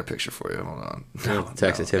 Yeah, I got a picture for you. Hold on.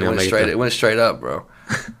 Text it to me. It I'll went make straight. it It went straight up, bro.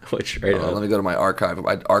 What straight Hold on, up? let me go to my archive.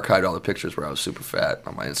 I archived all the pictures where I was super fat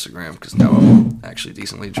on my Instagram because now I'm actually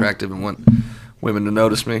decently attractive and want women to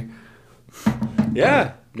notice me.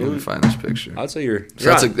 Yeah. Let me find this picture. I'd say you're...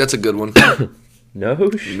 So that's a good one. No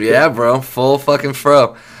shit. Yeah, bro, full fucking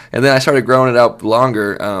fro. And then I started growing it out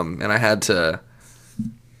longer, and I had to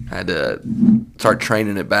start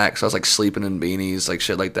training it back. So I was like sleeping in beanies, like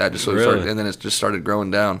shit like that, just so it Really? started, and then it just started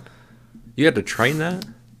growing down. You had to train that?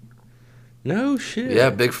 No shit. Yeah,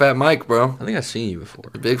 big fat Mike, bro. I think I've seen you before.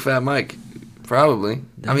 Big fat Mike, probably.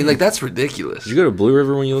 I mean, like that's ridiculous. Did you go to Blue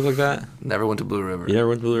River when you look like that? Never went to Blue River. You never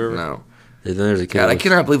went to Blue River? No. Then there's a kid. God, I with-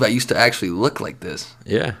 cannot believe I used to actually look like this.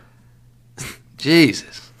 Yeah.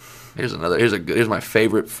 Jesus. Here's my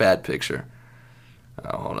favorite fat picture.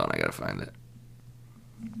 Oh, hold on, I gotta find it.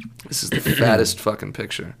 This is the fattest fucking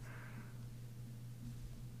picture.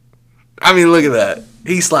 I mean, look at that.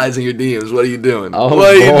 He slides in your DMs. What are you doing? Oh,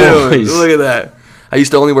 what are you boys. doing? Look at that. I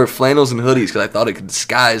used to only wear flannels and hoodies because I thought it could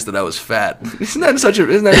disguise that I was fat. Isn't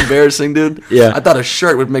that embarrassing, dude? Yeah. I thought a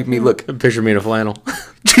shirt would make me look. Picture me in a flannel.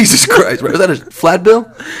 Jesus Christ, bro. Is that a flat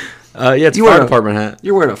bill? Yeah, it's You a fire wear a- department hat.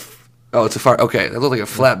 You're wearing Oh, it's a fire. Okay, that looked like a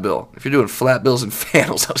flat bill. If you're doing flat bills and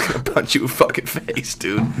flannels, I was gonna punch you in fucking face,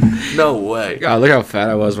 dude. No way. God, look how fat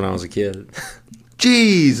I was when I was a kid.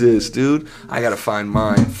 Jesus, dude. I gotta find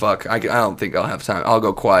mine. Fuck. I don't think I'll have time. I'll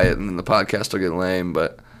go quiet and then the podcast will get lame,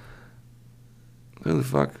 but Who the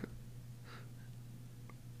fuck?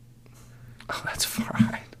 Oh, that's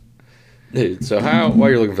fine. Dude, so while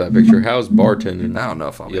you're looking for that picture, how's bartending? I don't know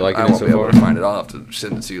if I'll You liking I it won't so be able far? to find it. I'll have to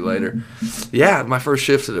send it to you later. Yeah, my first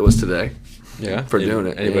shift was today. Yeah, for doing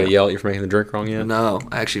it. Anybody yell at you for making the drink wrong yet? No,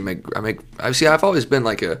 I actually I've always been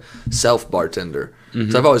like a self bartender.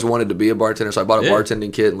 So I've always wanted to be a bartender. So I bought a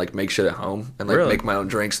bartending kit and like make shit at home and like Really? make my own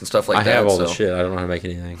drinks and stuff like I that. have all the shit. I don't know how to make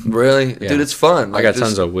anything. Really, Yeah. dude, it's fun. I got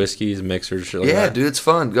tons of whiskeys, mixers, shit like that. Yeah, dude, it's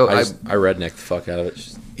fun. Go. I redneck the fuck out of it.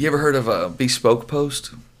 Just You ever heard of a Bespoke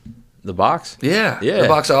Post? the box? Yeah, Yeah. The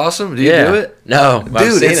box awesome. Do you do it? No, but I've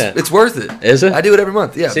Dude, seen it. it's worth it. Is it? I do it every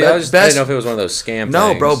month. Yeah. See, I didn't know if it was one of those scam No,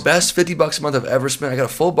 things. bro, best $50 a month I've ever spent. I got a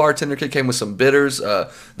full bartender kit, came with some bitters,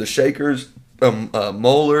 the shakers,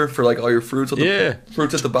 molar for like all your fruits.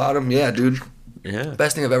 Fruits at the bottom. Yeah, dude. Yeah.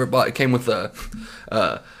 Best thing I've ever bought. It came with a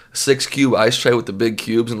 6-cube ice tray with the big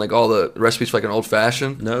cubes and like all the recipes for like an old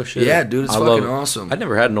fashioned. No shit. Yeah, dude, it's fucking awesome. I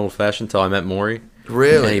never had an old fashioned until I met Mauri.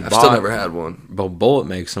 Really? I've still never had one. But Bullet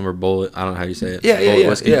makes them, or Bullet. I don't know how you say it. Yeah, Bullet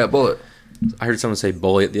whiskey. Yeah, Bullet. I heard someone say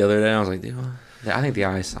Bullet the other day. I was like, dude, I think the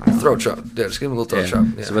ice. Throat chop. Yeah, just give him a little throat chop.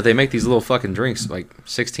 Yeah. So, but they make these little fucking drinks, like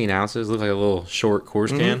 16 ounces, look like a little short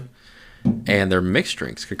Coors can, and they're mixed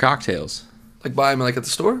drinks, they're cocktails. Like buy them like at the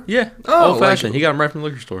store? Yeah. Oh, old fashioned. He got them right from the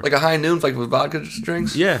liquor store. Like a high noon, like with vodka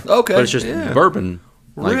drinks? Yeah. Okay. But it's just bourbon.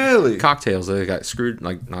 Like really? Cocktails. They got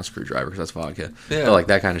not screwdriver because that's vodka. Yeah. But like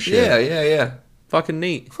that kind of shit. Yeah. Fucking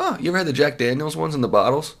neat. Huh. You ever had the Jack Daniels ones in the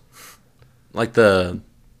bottles? Like they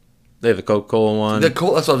have the Coca-Cola one. The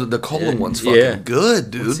cola one's fucking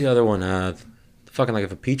good, dude. What's the other one? Fucking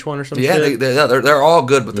like a peach one or something. Yeah, shit? they're all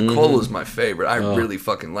good, but the cola is my favorite. I really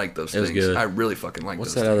fucking like those It was things. good. I really fucking like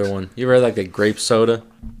What's those that things. other one? You ever had like the grape soda?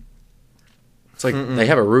 It's like they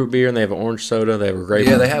have a root beer and they have an orange soda. They have a grape.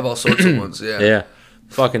 Yeah, they have all sorts of ones. Yeah. Yeah.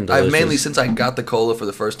 Fucking delicious. I've mainly, since I got the cola for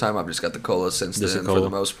the first time, I've just got the cola since then for the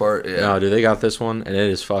most part. Yeah. No, dude, they got this one and it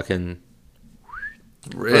is fucking.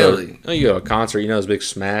 Really? You go to a concert, you know those big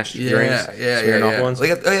smash drinks? Yeah. Off ones? They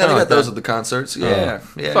got those at the concerts. Yeah.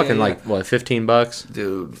 Fucking like, what, $15?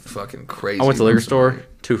 Dude, fucking crazy. I went to the liquor store,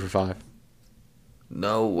 2 for $5.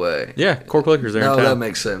 No way. Yeah, Cork Liquor's there in No, town. that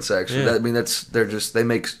makes sense, actually. Yeah. They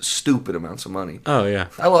make stupid amounts of money. Oh, yeah.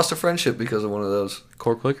 I lost a friendship because of one of those.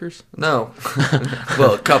 Cork Liquors? No.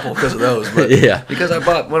 Well, a couple because of those. But Yeah. Because I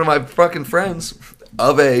bought one of my fucking friends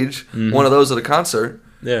of age, one of those at a concert.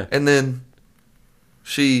 Yeah. And then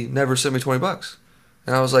she never sent me $20.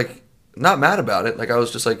 And I was like, not mad about it. Like, I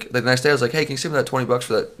was just like, the next day I was like, hey, can you send me that $20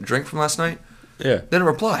 for that drink from last night? Yeah. Didn't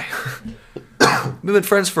reply. We've been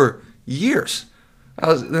friends for years.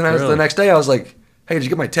 The next day I was like, hey, did you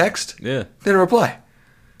get my text? Yeah. Didn't reply.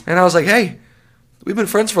 And I was like, hey, we've been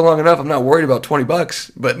friends for long enough. I'm not worried about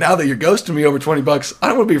 $20. But now that you're ghosting me over $20, I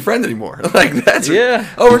don't want to be a friend anymore. Like, that's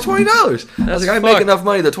over $20. I was like, I make enough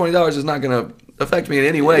money that $20 is not going to affect me in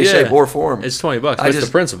any way, shape, or form. It's $20. It's the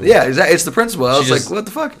principle. Yeah, it's the principle. I was like, what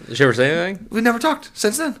the fuck? Did she ever say anything? We never talked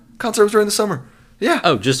since then. Concert was during the summer. Yeah.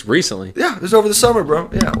 Oh, just recently? Yeah, it was over the summer, bro.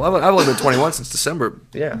 Yeah, well, I've only been 21 since December.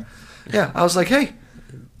 Yeah. Yeah, I was like, hey.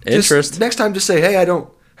 Next time, just say, hey, I don't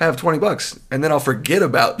have $20, and then I'll forget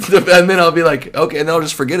about and then I'll be like, okay, and then I'll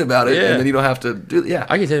just forget about it, and then you don't have to do. Yeah,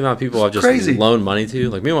 I can tell you about people I've just loaned money to.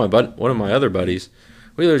 Like me and one of my other buddies,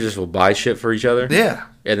 we literally just will buy shit for each other. Yeah,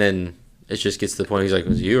 and then it just gets to the point he's like,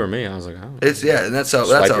 was it you or me? I was like, oh. And that's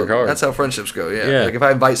how friendships go. Yeah, like if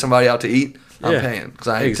I invite somebody out to eat, I'm paying because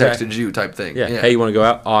I texted you type thing. Yeah. Hey, you want to go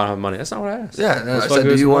out? Oh, I don't have money. That's not what I asked. Yeah, no, I said,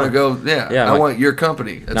 do you want to go? Yeah, I want your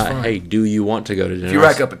company. That's fine. Hey, do you want to go to dinner? If you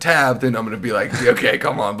rack up a tab, then I'm going to be like, okay,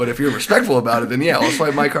 come on. But if you're respectful about it, then yeah, I'll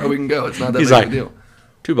swipe my card. We can go. It's not that big of a deal.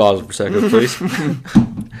 2 bottles of Prosecco, please.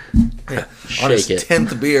 On his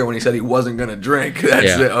 10th beer when he said he wasn't going to drink.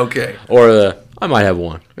 That's it. Okay. Or I might have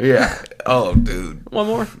one. Yeah. Oh, dude. One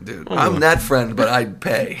more? Dude, I'm that friend, but I'd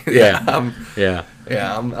pay. Yeah.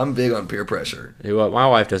 I'm big on peer pressure. What my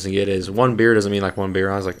wife doesn't get is one beer doesn't mean like one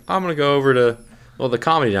beer. I was like, I'm going to go over to, the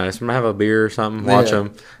comedy night. I'm going to have a beer or something, watch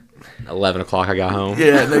them. 11 o'clock, I got home.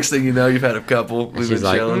 Yeah, next thing you know, you've had a couple. We've she's been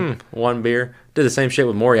like, chilling. One beer. Did the same shit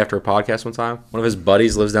with Mauri after a podcast one time. One of his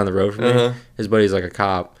buddies lives down the road from me. His buddy's like a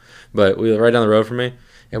cop. But we live right down the road from me.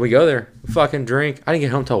 And we go there, fucking drink. I didn't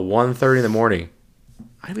get home till 1:30 in the morning.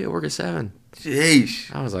 I had to be at work at 7.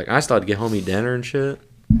 Jeez. I was like, I still had to get home, eat dinner and shit.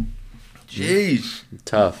 Jeez.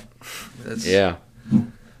 Tough.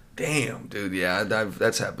 Damn, dude. Yeah,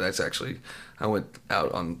 that's happened. That's actually, I went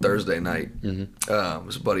out on Thursday night. It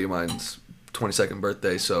was a buddy of mine's 22nd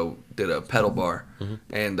birthday, so did a pedal bar.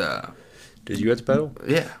 And did you get to pedal?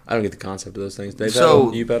 Yeah. I don't get the concept of those things. They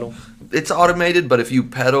pedal? You pedal? It's automated, but if you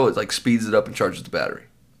pedal, it like speeds it up and charges the battery.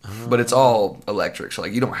 but it's all electric. So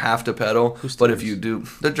like you don't have to pedal. Who But if steers? you do,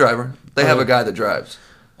 the driver, they have a guy that drives.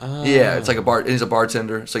 Yeah, it's like he's a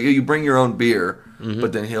bartender. So you bring your own beer,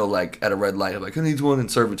 but then he'll like at a red light, he'll like, who needs one, and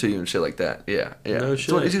serve it to you and shit like that. Yeah, yeah. No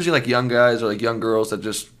So shit. it's usually like young guys or like young girls that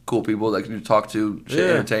just cool people that you talk to, shit, Yeah.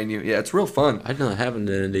 entertain you. Yeah, it's real fun. I didn't know that happened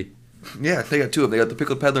in Indy. Yeah, they got two of them. They got the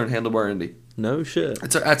Pickled Peddler and Handlebar Indy. No shit. I've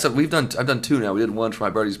done two now. We did one for my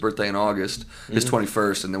buddy's birthday in August, his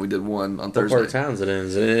 21st, and then we did one on What Thursday. part of town is it in?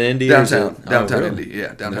 Is it in Indy? or is Downtown, it- downtown oh, really? Indy, yeah,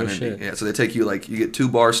 downtown No Indy, shit. yeah. So they take you you get 2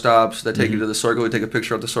 bar stops. They take you to the circle. They take a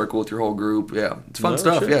picture of the circle with your whole group. Yeah, it's fun No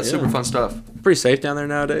stuff. shit, Yeah, it's yeah. super fun stuff. Pretty safe down there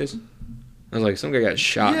nowadays. I was like, some guy got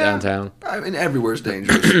shot Yeah. downtown. I mean, everywhere's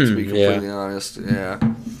dangerous. To be Yeah. completely honest, yeah.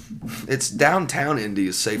 It's downtown Indy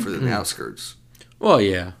is safer than the outskirts. Well,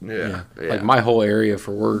 yeah. Yeah. Like my whole area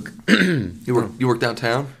for work. You work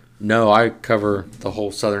downtown? No, I cover the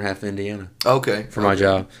whole southern half of Indiana Okay. for my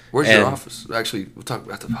job. Where's And- your office? Actually, we'll talk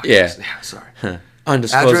about the podcast. Yeah. Sorry.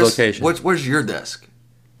 Undisclosed Address? location. Where's your desk?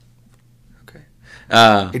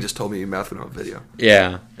 Okay. He just told me your mouth went on video.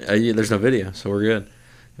 Yeah, there's no video, so we're good.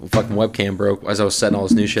 Fucking webcam broke as I was setting all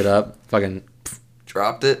this new shit up. Fucking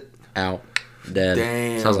Dropped it. out, dead.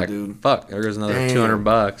 Damn, so I was like, dude. fuck, there goes another Damn.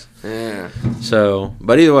 $200. Yeah. So,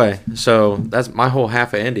 but either way, so that's my whole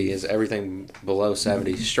half of Indy is everything below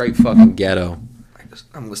 70, straight fucking ghetto,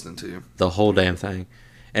 I'm listening to you. the whole damn thing.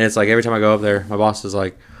 And it's like every time I go up there, my boss is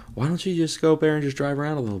like, why don't you just go up there and just drive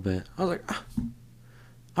around a little bit? I was like,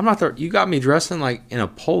 I'm not there. You got me dressing like in a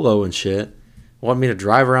polo and shit. Want me to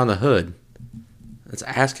drive around the hood? It's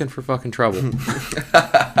asking for fucking trouble.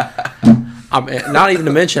 I'm not even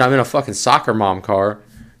to mention I'm in a fucking soccer mom car.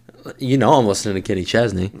 You know I'm listening to Kenny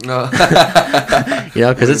Chesney. No. You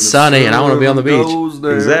know, because it's sunny and I want to be on the Goes beach.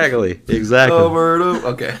 there. Exactly.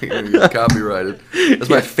 Okay, copyrighted. That's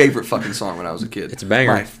my favorite fucking song when I was a kid. It's a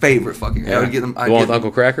banger. My favorite fucking. Yeah. I would get them. The one with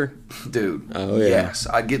Uncle Cracker? Dude. Oh, yeah. Yes,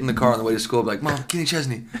 I'd get in the car on the way to school, I'd be like, "Mom, Kenny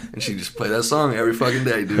Chesney," and she'd just play that song every fucking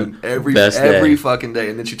day, dude. Every Best day. fucking day,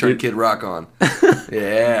 and then she turned Kid Rock on.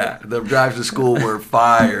 Yeah, the drives to school were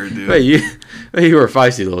fire, dude. Wait, you were a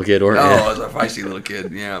feisty little kid, weren't Oh, you? I was a feisty little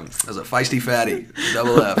kid. Yeah, I was a feisty fatty.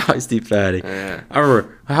 Double F. Feisty fatty. Yeah. I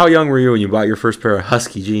remember, how young were you when you bought your first pair of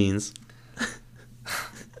Husky jeans?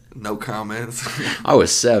 No comments. I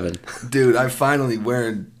was 7. Dude, I'm finally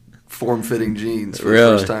wearing form-fitting jeans for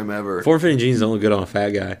Really? the first time ever. Form-fitting jeans don't look good on a fat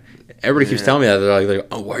guy. Everybody keeps Yeah. telling me that. They're like,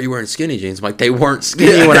 oh, why are you wearing skinny jeans? I'm like, they weren't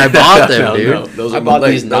skinny when I bought them, No, dude. no, those I are bought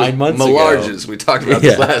these 9 months ago. Malarges. We talked about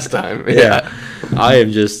this last time. Yeah. I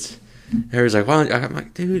am just, everybody's like, well, I'm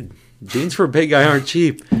like, dude, jeans for a big guy aren't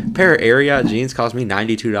cheap. A pair of Ariat jeans cost me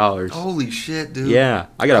 $92. Holy shit, dude. Yeah.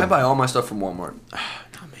 I buy all my stuff from Walmart.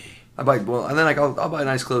 Not me. I buy and then I'll buy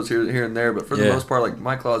nice clothes here and there, but for the Yeah. most part, like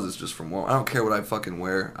my closet's just from Walmart. I don't care what I fucking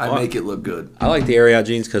wear. I Well, make it look good. I like the Ariat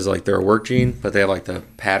jeans because like they're a work jean, but they have like the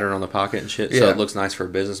pattern on the pocket and shit, so Yeah. it looks nice for a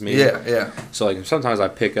business meeting. Yeah. So like sometimes I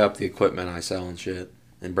pick up the equipment I sell and shit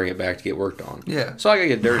and bring it back to get worked on. Yeah. So I gotta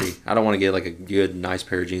get dirty. I don't want to get like a good, nice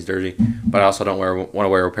pair of jeans dirty, but I also don't want to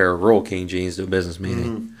wear a pair of Rural King jeans to a business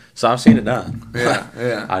meeting. So I've seen it done.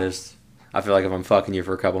 Yeah. I feel like if I'm fucking you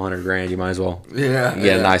for a couple $100,000, you might as well. Yeah.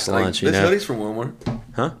 Get a nice Like, lunch, you this know? hoodie's from Walmart.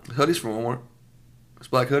 Huh? This hoodie's from Walmart. This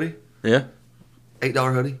black hoodie, Yeah.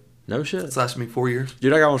 $8 hoodie. No shit. It's lasted me 4 years.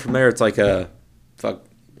 Dude, I got one from there. It's like a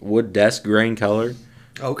wood desk grain color.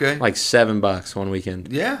 Okay. Like $7 one weekend.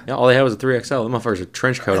 Yeah. All they had was a 3XL. Them motherfuckers a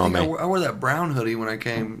trench coat on me. I wore that brown hoodie when I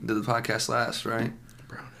came to the podcast last, right?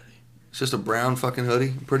 Brown hoodie. It's just a brown fucking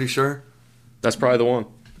hoodie, I'm pretty sure. That's probably the one.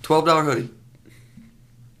 $12 hoodie.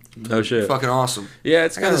 No shit. Fucking awesome. Yeah,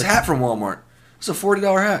 it's I got kind this of hat from Walmart. It's a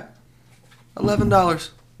 $40 hat. $11.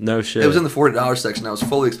 no shit. It was in the $40 section. I was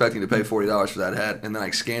fully expecting to pay $40 for that hat, and then I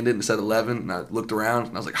scanned it and it said 11, and I looked around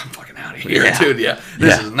and I was like, I'm fucking out of here, Yeah. dude. Yeah,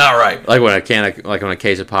 this Yeah. is not right. like when a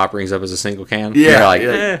case of pop rings up as a single can. Yeah,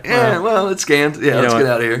 You're like, well, it's scanned. Yeah, you let's know get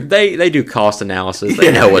what? out of here. They do cost analysis.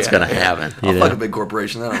 They know what's gonna happen. I'll You fuck know? a big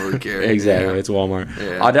corporation. I don't really care. Exactly. Yeah. It's Walmart.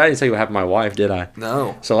 Yeah. I didn't tell you what happened to my wife, did I?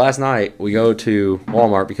 No. So last night we go to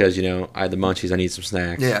Walmart because I had the munchies. I need some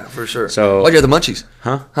snacks. Yeah, for sure. So- oh, you have the munchies,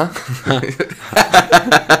 Huh? huh?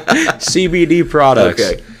 CBD products.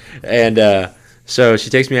 Okay. And so she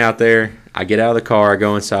takes me out there. I get out of the car. I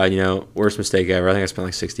go inside. Worst mistake ever. I think I spent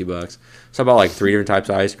like $60. So I bought like 3 different types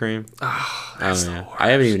of ice cream. Oh, that's the worst. I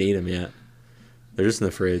haven't even eaten them yet. They're just in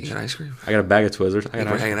the fridge. You got ice cream? I got a bag of Twizzlers. I We're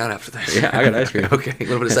got ice hanging out after this. Yeah, I got ice cream. Okay, a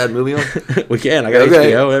little bit of sad movie on. We can. I got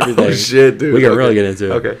Okay. HBO, everything. Oh shit, dude. We can Okay. really get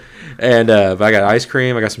into it. Okay. And but I got ice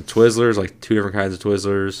cream. I got some Twizzlers, like 2 different kinds of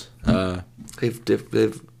Twizzlers.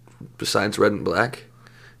 They've besides red and black.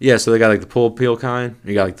 Yeah, so they got like the pull peel kind.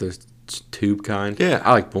 You got like the tube kind. Yeah.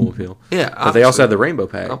 I like Puma Peel. Yeah, but obviously. they also have the rainbow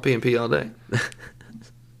pack. I'll P&P all day.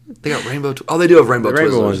 They got rainbow. Oh, they do have rainbow. The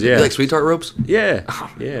rainbow Twizzlers. ones, yeah. You like sweet tart ropes? Yeah,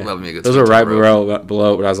 Oh, yeah. love me a good Those sweet are right tart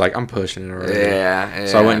below, but I was like, I'm pushing it already. Yeah.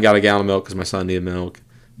 So I went and got a gallon of milk because my son needed milk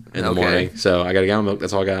in the Okay. morning. So I got a gallon of milk.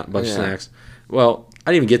 That's all I got. A bunch of Yeah. snacks. Well,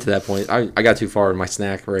 I didn't even get to that point. I got too far in my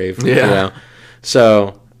snack rave. Yeah. You know?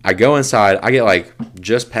 So I go inside. I get like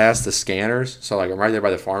just past the scanners. So like I'm right there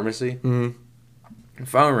by the pharmacy. Mm-hmm. And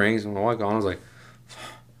phone rings and I walk on. I was like,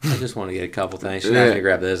 I just want to get a couple things. She's Yeah. not gonna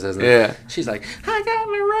grab this, isn't it? Yeah. She's like, I got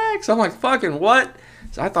my Rex. I'm like, fucking what?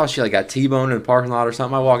 So I thought she like got T-boned in the parking lot or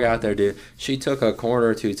something. I walk out there, dude. She took a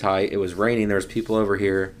corner too tight. It was raining. There was people over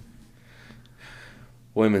here.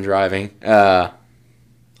 Women driving. I'll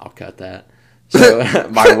cut that. So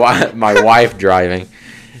my wife driving.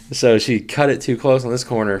 So she cut it too close on this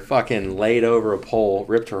corner, fucking laid over a pole,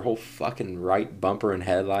 ripped her whole fucking right bumper and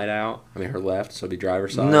headlight out. I mean, her left, so it'd be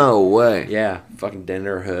driver's side. No way. Yeah, fucking dented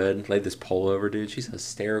her hood, laid this pole over, dude. She's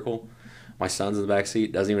hysterical. My son's in the back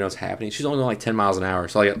seat, doesn't even know what's happening. She's only going like 10 miles an hour,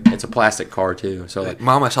 so like it's a plastic car too. So like,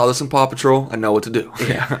 Mom, I saw this in Paw Patrol. I know what to do.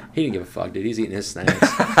 yeah, he didn't give a fuck, dude. He's eating his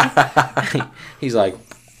snacks. He's like,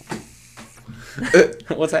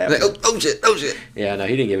 what's happening? Oh shit. Yeah, no,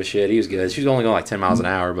 he didn't give a shit. He was good. She was only going like 10 miles an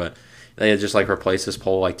hour, but they had just like replaced this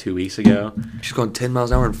pole like 2 weeks ago. She's going 10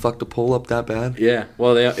 miles an hour and fucked a pole up that bad? Yeah,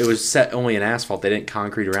 well, it was set only in asphalt. They didn't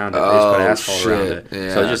concrete around it. They just put asphalt around it.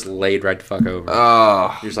 Yeah. So it just laid right the fuck over.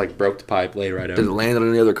 Oh. Just like broke the pipe, laid right over. Did it land on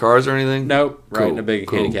any other cars or anything? Nope, right Cool, in a big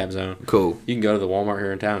cool. handicap zone. Cool. You can go to the Walmart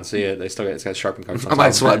here in town and see it. They still got it's got sharpened cars. I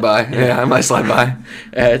might slide by. Yeah, I might slide by.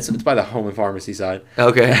 It's by the home and pharmacy side.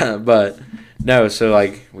 Okay. But no, so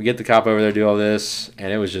like we get the cop over there, do all this,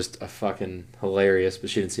 and it was just a fucking hilarious.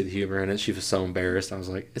 But she didn't see the humor in it. She was so embarrassed. I was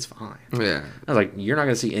like, it's fine. Yeah. I was like, you're not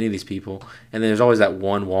gonna see any of these people. And then there's always that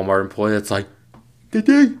one Walmart employee that's like, good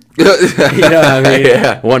day. You know what I mean?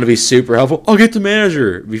 Yeah. Wanting to be super helpful. I'll get the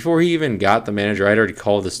manager. Before he even got the manager, I'd already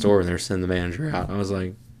called the store and they're sending the manager out. I was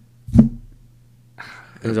like,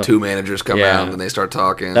 Two managers come Yeah. around and they start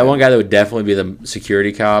talking. that one guy that would definitely be the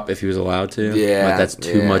security cop if he was allowed to. Yeah, But that's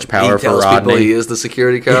too yeah. much power he tells for Rodney. people he is the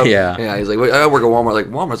security cop. Yeah. Yeah. He's like, wait, I work at Walmart. Like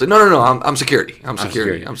Walmart's like, no, I'm security. I'm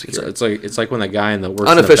security. It's like when the guy in the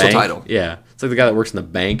works Unofficial in the bank, title. Yeah, it's like the guy that works in the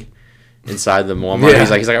bank inside the Walmart. Yeah.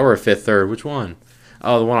 He's like, I work Fifth Third. Which one?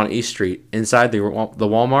 Oh, the one on East Street inside the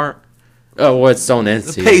Walmart. Oh, well, it's its own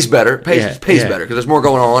entity. It pays better. Pays Yeah. better because there's more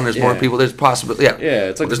going on. There's more Yeah. people. There's possibility. Yeah. Yeah,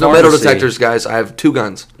 it's like there's the no metal pharmacy. detectors, guys. I have 2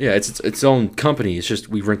 guns. Yeah, it's its own company. It's just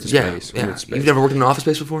we rent the Yeah. space. We Yeah. rent space. You've never worked in an office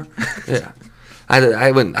space before? Yeah.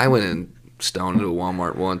 I went in stoned to a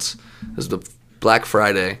Walmart once. It was the Black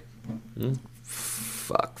Friday.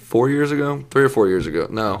 Fuck, 4 years ago, 3 or 4 years ago.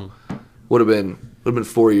 No, would have been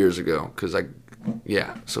 4 years ago because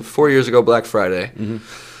So 4 years ago, Black Friday,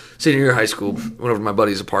 senior year of high school, went over to my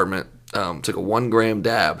buddy's apartment. Took a 1 gram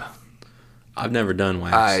dab. I've never done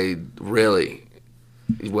wax.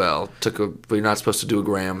 But you're not supposed to do a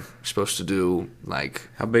gram. You're supposed to do like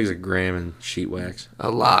How big is a gram in sheet wax? a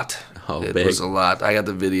lot. Oh, it big. was a lot. I got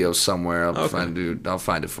the video somewhere. I'll Okay.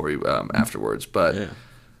 find it for you afterwards. But Yeah.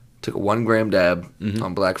 took a 1 gram dab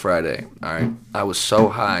on Black Friday. All right, I was so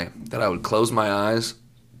high that I would close my eyes.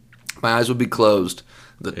 My eyes would be closed.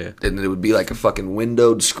 And it would be like a fucking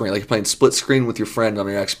windowed screen, like you're playing split screen with your friend on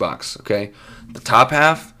your Xbox, okay? The top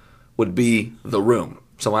half would be the room.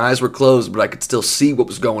 So my eyes were closed, but I could still see what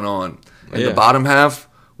was going on. And the bottom half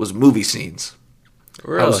was movie scenes.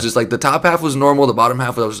 Really? I was just like, the top half was normal, the bottom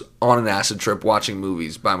half I was on an acid trip watching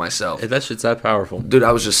movies by myself. That shit's that powerful. Dude,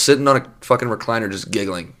 I was just sitting on a fucking recliner just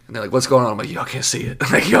giggling. And they're like, what's going on? I'm like, y'all can't see it.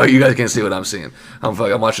 Like, yo, you guys can't see what I'm seeing. I'm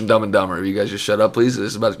watching Dumb and Dumber. You guys just shut up, please.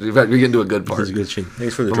 You're getting to a good part. This is a good shit.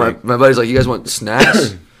 Thanks for the But drink. my buddy's like, you guys want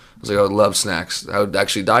snacks? I was like, I would love snacks. I would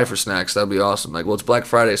actually die for snacks. That'd be awesome. Like, well, it's Black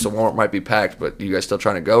Friday, so Walmart might be packed, but you guys still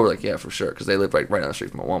trying to go? We're like, yeah, for sure, because they live right down the street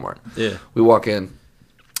from a Walmart. Yeah. We walk in.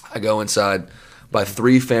 I go inside, buy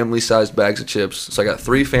 3 family-sized bags of chips. So I got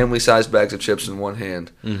 3 family-sized bags of chips in one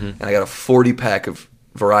hand, and I got a 40-pack of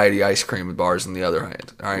variety ice cream bars in the other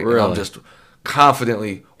hand. All right, Really? and I'm just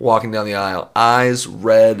confidently walking down the aisle, eyes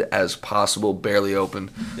red as possible, barely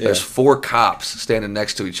open. Yeah. There's 4 cops standing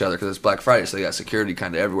next to each other because it's Black Friday, so they got security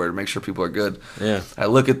kind of everywhere to make sure people are good. Yeah.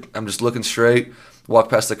 I'm just looking straight, walk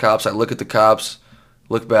past the cops. I look at the cops,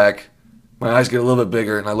 look back. My eyes get a little bit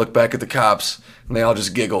bigger, and I look back at the cops, and they all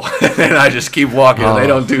just giggle. And I just keep walking, and they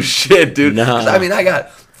don't do shit, dude. No. 'Cause, I mean, I got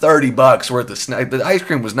 $30 worth of snack. The ice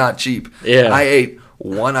cream was not cheap. Yeah. I ate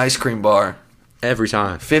 1 ice cream bar, Every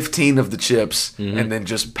time. 15 of the chips, and then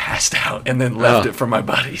just passed out, and then left it for my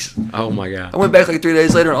buddies. Oh, my God. I went back like 3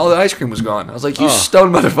 days later, and all the ice cream was gone. I was like, you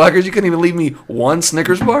stoned motherfuckers. You couldn't even leave me one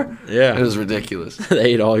Snickers bar? Yeah. It was ridiculous.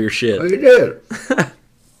 They ate all your shit. Oh, you did.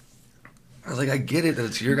 I was like, I get it that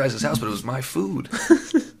it's your guys' house, but it was my food.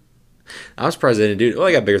 I was surprised they didn't do it. Well,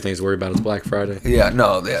 I got bigger things to worry about. It's Black Friday. Yeah,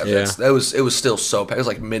 no, it was still so packed. It was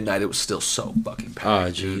like midnight. It was still so fucking packed.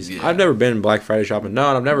 Oh, jeez. Yeah. I've never been Black Friday shopping. No,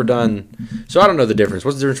 and I've never done. So I don't know the difference.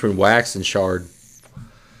 What's the difference between wax and shard?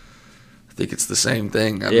 I think it's the same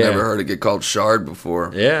thing. I've never heard it get called shard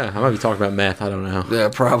before. Yeah, I might be talking about meth. I don't know. Yeah,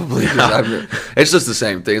 probably. It's just the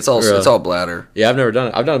same thing. It's all bladder. Yeah, I've never done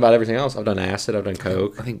it. I've done about everything else. I've done acid. I've done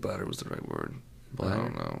coke. I think bladder was the right word. Bladder? I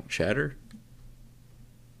don't know. Shatter?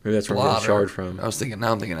 Maybe that's where I'm getting shard from. I'm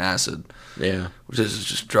thinking acid. Yeah. Which is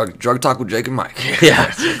just drug talk with Jake and Mike. Yeah,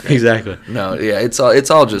 exactly. No, yeah, it's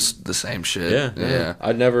all just the same shit. Yeah.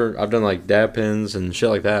 I've done like dab pins and shit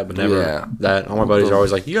like that, but never that. All my buddies are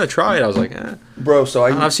always like, you gotta try it. I was like, Bro, so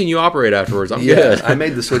I've seen you operate afterwards. I'm good. I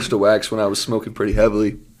made the switch to wax when I was smoking pretty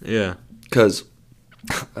heavily. Yeah. Because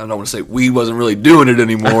I don't want to say weed wasn't really doing it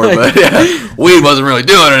anymore, but weed wasn't really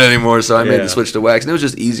doing it anymore. So I made the switch to wax, and it was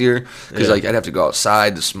just easier because like I'd have to go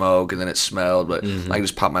outside to smoke, and then it smelled. But I could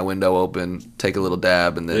just pop my window open, take a little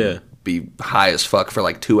dab, and then be high as fuck for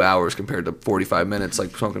like 2 hours compared to 45 minutes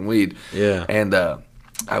like smoking weed. Yeah. And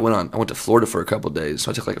I went to Florida for a couple of days, so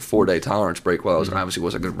I took like a 4-day tolerance break while I was obviously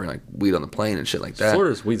wasn't going to bring like weed on the plane and shit like that.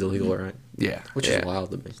 Florida's weed's illegal, right? Yeah, which is wild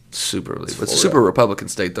to me. Super illegal. It's a super Republican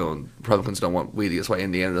state though, and Republicans don't want weed. That's why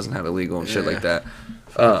Indiana doesn't have illegal and shit like that.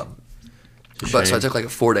 But so I took like a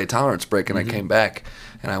 4-day tolerance break, and I came back,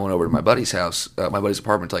 and I went over to my buddy's house, my buddy's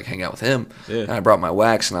apartment, to like hang out with him. Yeah. And I brought my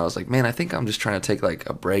wax, and I was like, man, I think I'm just trying to take like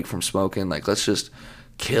a break from smoking. Like, let's just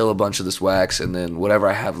kill a bunch of this wax, and then whatever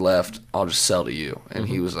I have left, I'll just sell to you. And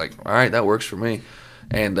he was like, all right, that works for me.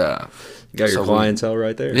 And you got your clientele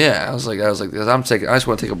right there. Yeah, I was like, I just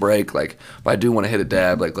want to take a break. Like, but I do want to hit a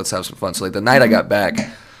dab. Like, let's have some fun. So like the night I got back,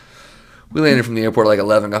 we landed from the airport at like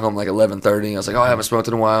 11, got home like 11:30. I was like, oh, I haven't smoked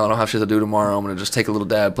in a while. I don't have shit to do tomorrow. I'm gonna just take a little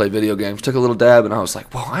dab, play video games. Took a little dab, and I was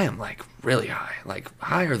like, whoa, I am like really high, like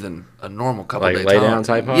higher than a normal couple like day lay down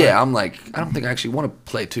type high. Yeah, I'm like, I don't think I actually want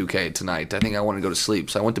to play 2K tonight. I think I want to go to sleep.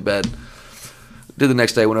 So I went to bed. Did the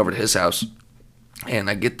next day, went over to his house.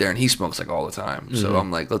 And I get there, and he smokes like all the time. So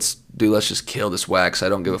I'm like, let's just kill this wax. I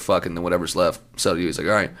don't give a fuck, and then whatever's left, sell to you. He's like,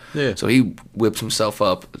 all right. Yeah. So he whips himself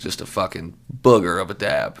up just a fucking booger of a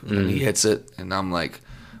dab, and he hits it, and I'm like,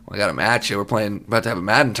 well, I got him at you. We're about to have a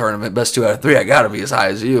Madden tournament. Best 2 out of 3. I got to be as high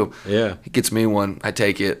as you. Yeah. He gets me one. I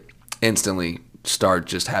take it, instantly start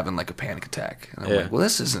just having like a panic attack. And I'm like, well,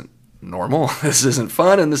 this isn't normal. This isn't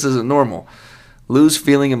fun, and this isn't normal. Lose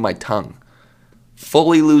feeling in my tongue.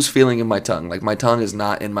 Fully lose feeling in my tongue. Like, my tongue is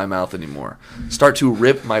not in my mouth anymore. Start to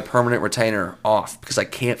rip my permanent retainer off because I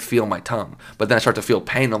can't feel my tongue. But then I start to feel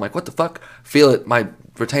pain. I'm like, what the fuck? Feel it. My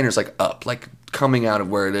retainer's like up, like coming out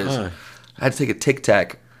of where it is. I had to take a Tic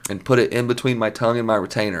Tac and put it in between my tongue and my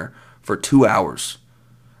retainer for 2 hours.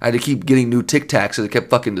 I had to keep getting new Tic Tacs because it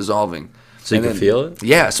kept fucking dissolving. So you could feel it?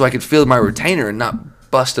 Yeah, so I could feel my retainer and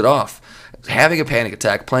not bust it off. Having a panic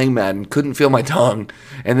attack, playing Madden, couldn't feel my tongue,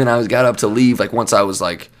 and then I got up to leave. Like, once I was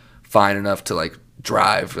like fine enough to like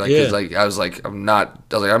drive, like, cause, like I was like, I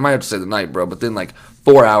might have to stay the night, bro. But then like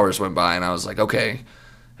 4 hours went by, and I was like, okay,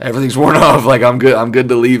 everything's worn off. Like, I'm good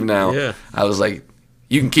to leave now. Yeah. I was like,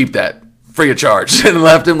 you can keep that free of charge, and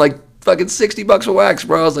left him like fucking $60 for wax,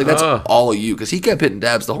 bro. I was like, that's all of you, because he kept hitting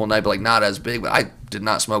dabs the whole night, but like not as big. But I did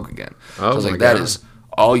not smoke again. So I was like, that is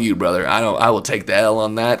all you, brother. I will take the L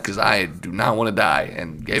on that because I do not want to die.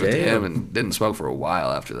 And gave it to him and didn't smoke for a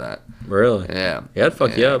while after that. Really? Yeah. Yeah, that'd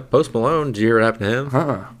fuck you up. Post Malone, did you hear what happened to him?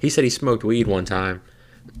 Huh. He said he smoked weed one time.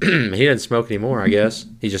 He didn't smoke anymore, I guess.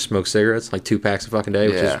 He just smoked cigarettes, like 2 packs a fucking day,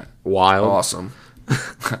 which is wild. Awesome.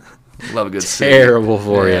 Love a good terrible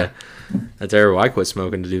for you. That's terrible. I quit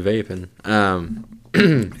smoking to do vaping.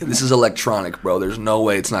 This is electronic, bro. There's no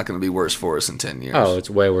way it's not going to be worse for us in 10 years. Oh, it's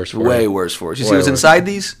way worse for us. Way worse for us. You see what's inside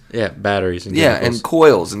these? Yeah, batteries and chemicals. And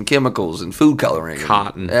coils and chemicals and food coloring.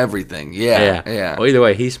 Cotton. And everything. Yeah. Well, either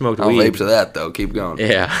way, he smoked weed. I'll vape to that, though. Keep going.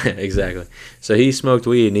 Yeah, exactly. So he smoked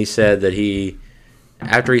weed, and he said that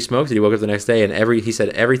after he smoked it, he woke up the next day, and he said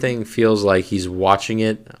everything feels like he's watching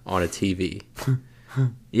it on a TV.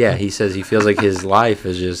 Yeah, he says he feels like his life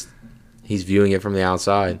is just, he's viewing it from the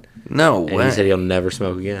outside. No way. And he said he'll never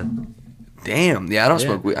smoke again. Damn. Yeah, I don't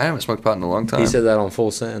smoke weed. I haven't smoked pot in a long time. He said that on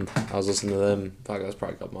Full Send. I was listening to them. Fuck, that was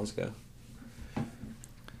probably a couple months ago.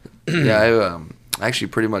 Yeah, I actually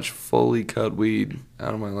pretty much fully cut weed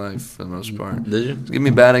out of my life for the most part. Did you? It's giving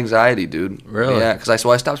me bad anxiety, dude. Really? Yeah, because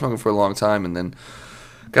I stopped smoking for a long time and then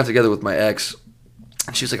got together with my ex.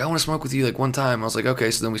 And she was like, I want to smoke with you like one time. I was like, okay.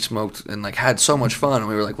 So then we smoked and like had so much fun. And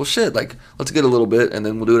we were like, well, shit, like let's get a little bit and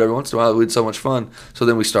then we'll do it every once in a while. We had so much fun. So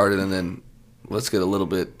then we started and then let's get a little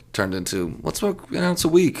bit turned into let's smoke an ounce a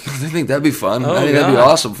week. I think that'd be fun. Oh, I think that'd be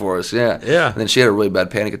awesome for us. Yeah. Yeah. And then she had a really bad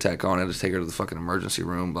panic attack on. I had to take her to the fucking emergency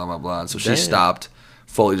room. Blah blah blah. And so she Damn. stopped.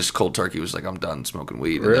 Fully just cold turkey. Was like, I'm done smoking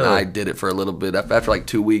weed. And Really? then I did it for a little bit. After like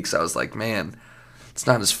 2 weeks, I was like, man, it's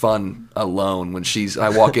not as fun alone when I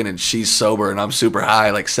walk in and she's sober and I'm super high,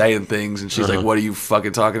 like saying things, and she's like, what are you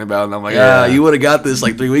fucking talking about? And I'm like, you would have got this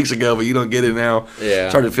like 3 weeks ago, but you don't get it now. Yeah.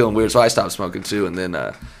 Started feeling weird, so I stopped smoking too, and then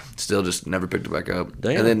still just never picked it back up.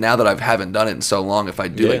 Damn. And then now that I haven't done it in so long, if I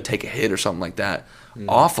do like take a hit or something like that,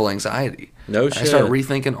 awful anxiety. No I shit. start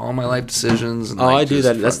rethinking all my life decisions. And, Oh, like, I do just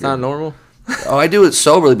that. That's fucking- not normal. Oh, I do it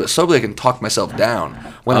soberly, but soberly I can talk myself down.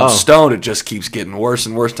 When I'm stoned, it just keeps getting worse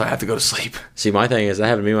and worse until I have to go to sleep. See, my thing is, that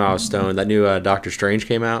happened to me when I was stoned. That new Doctor Strange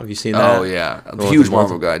came out. Have you seen that? Oh, yeah. The I'm one a with huge the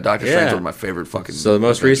Marvel guy. Doctor Strange is one of my favorite fucking So the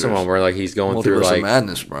most recent Avengers. one where like he's going through Multiverse of like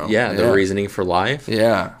Madness, bro. the reasoning for life.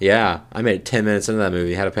 Yeah. Yeah, I made it 10 minutes into that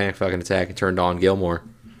movie, had a panic fucking attack, and turned on Gilmore.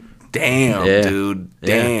 Damn, Yeah. dude.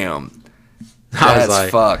 Yeah. Damn. I was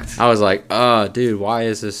That's like, fucked. I was like, dude, why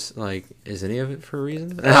is this like? Is any of it for a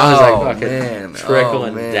reason? And I was like, fucking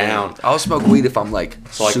trickling down. I'll smoke weed if I'm like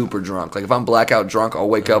like- super drunk. Like if I'm blackout drunk, I'll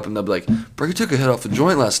wake up and they'll be like, "Bro, you took a hit off the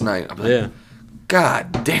joint last night." I'm like, Yeah.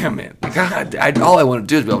 God damn it. God, all I want to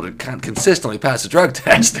do is be able to consistently pass a drug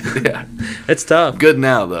test. Yeah. It's tough. Good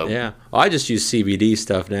now, though. Yeah. Well, I just use CBD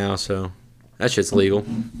stuff now, so that shit's legal.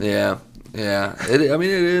 Yeah. Yeah. It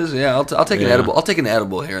is. Yeah. I'll take an Yeah. edible. I'll take an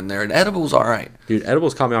edible here and there. And edible's all right. Dude,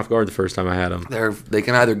 edibles caught me off guard the first time I had them. They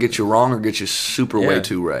can either get you wrong or get you super way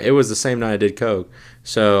too right. It was the same night I did coke,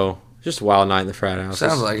 so just a wild night in the frat house.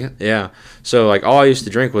 Sounds like it. Yeah. So like all I used to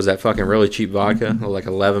drink was that fucking really cheap vodka, like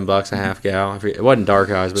 $11 a half gal. I forget, it wasn't Dark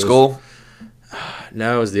Eyes, but Skull?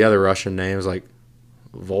 no, it was the other Russian name. It was like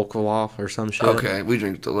Volkolov or some shit. Okay, we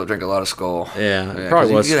drink a lot of Skull. Yeah, it 'cause probably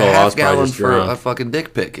you was get Skull. a I half was probably gallon just for a drunk. fucking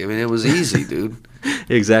dick pic. I mean, it was easy, dude.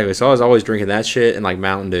 Exactly. So I was always drinking that shit and like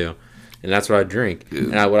Mountain Dew, and that's what I drink.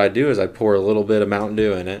 Dude. And what I do is I pour a little bit of Mountain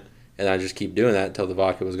Dew in it, and I just keep doing that until the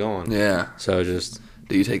vodka was gone. Yeah. So just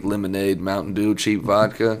Do you take lemonade, Mountain Dew, cheap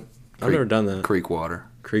vodka? I've never done that. Creek water.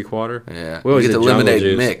 Creek water. Yeah. We always you get did the jungle lemonade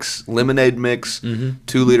juice. mix. Lemonade mix, Mhm.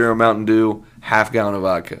 2 liter of Mountain Dew, half gallon of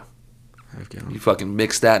vodka. Half gallon. You fucking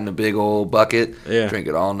mix that in a big old bucket. Yeah. Drink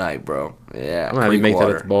it all night, bro. Yeah. I'm gonna have you Creek make that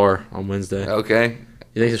water. at the bar on Wednesday. Okay.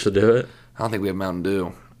 You think I should do it? I don't think we have Mountain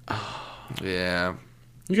Dew. Yeah.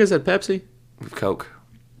 You guys had Pepsi? We have Coke.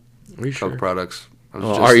 Are you Coke sure? products. I was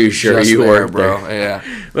Oh, are you sure? just You there, worked bro. there. Yeah.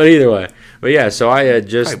 But either way, but yeah. So I had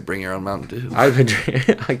just Probably bring your own Mountain Dew. I've been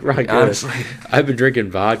drinking. Honestly. I've been drinking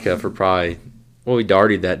vodka for probably. Well, we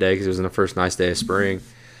darted that day because it was in the first nice day of spring.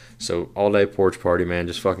 So all day porch party, man,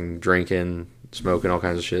 just fucking drinking, smoking, all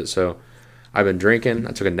kinds of shit. So I've been drinking.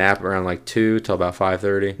 I took a nap around like 2 till about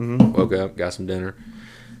 5:30. Mm-hmm. Woke up, got some dinner,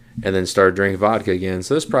 and then started drinking vodka again.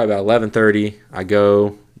 So this is probably about 11:30. I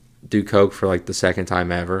go do coke for like the second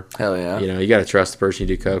time ever. Hell yeah. You know, you got to trust the person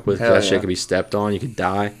you do coke with. 'Cause Hell that shit yeah. could be stepped on. You could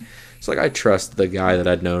die. It's like I trust the guy that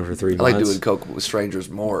I'd known for 3 I months. like doing Coke with strangers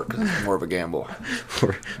more because it's more of a gamble.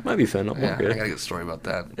 Or might be fentanyl. Yeah, Okay. I gotta get a story about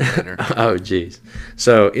that later. Oh, jeez.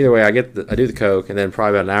 So either way, I do the coke, and then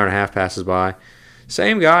probably about an hour and a half passes by.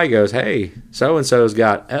 Same guy goes, "Hey, so and so's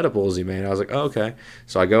got edibles he made." I was like, oh, "Okay."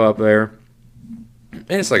 So I go up there,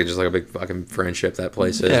 and it's like just like a big fucking friendship that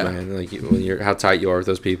place is, Yeah. man. Like when you're how tight you are with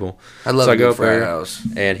those people. I love So I a go good up frat there, house.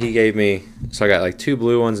 and he gave me. So I got like 2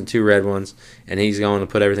 blue ones and 2 red ones, and he's going to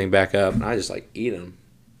put everything back up, and I just like eat them.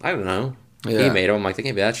 I don't know. Yeah. He made them. I'm like, they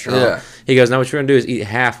can't be that strong. Yeah. He goes, "No, what you're gonna do is eat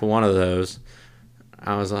half of one of those."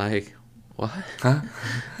 I was like, "What?" Huh?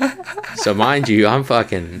 So mind you, I'm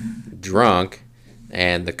fucking drunk,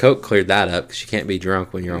 and the coke cleared that up because you can't be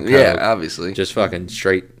drunk when you're on coke. Yeah, obviously. Just fucking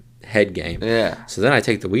straight head game. Yeah. So then I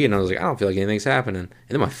take the weed, and I was like, I don't feel like anything's happening. And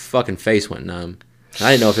then my fucking face went numb. And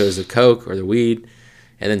I didn't know if it was the coke or the weed.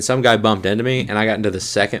 And then some guy bumped into me, and I got into the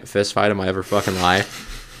second fist fight of my ever fucking life.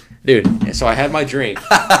 Dude, so I had my drink.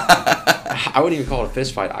 I wouldn't even call it a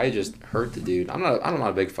fist fight. I just hurt the dude. I'm not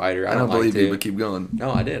a big fighter. I don't like believe to. you, but keep going.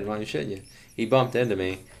 No, I did. I'm not even shitting you. He bumped into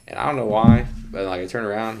me, and I don't know why, but like I turn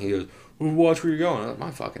around, he goes, well, "Watch where you're going." I'm like,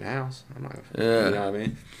 "My fucking house." I'm not. Yeah. You know what I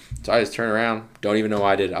mean? So I just turn around. Don't even know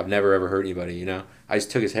why I did it. I've never ever hurt anybody. You know. I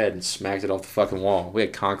just took his head and smacked it off the fucking wall. We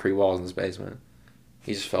had concrete walls in this basement.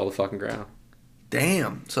 He just fell to the fucking ground.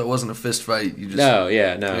 Damn. So it wasn't a fist fight. You just No.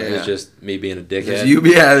 It was just me being a dickhead.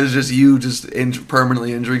 It was just you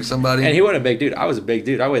permanently injuring somebody. And he wasn't a big dude. I was a big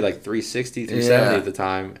dude. I weighed like 360, 370 at the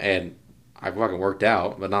time, and I fucking worked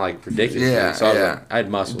out, but not like ridiculously. Yeah, so I had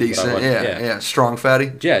muscles. Decent. Yeah. Strong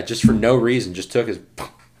fatty. Yeah, just for no reason, just took his.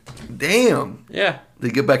 Damn. Yeah. Did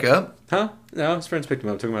he get back up? Huh? No, his friends picked him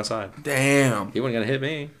up, took him outside. Damn. He wasn't gonna hit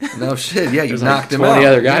me. No shit. Yeah, you knocked him out. 20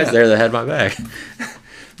 other guys there that had my back.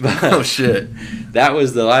 But oh shit. That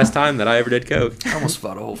was the last time that I ever did coke. I almost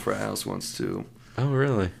fought a whole frat house once too. Oh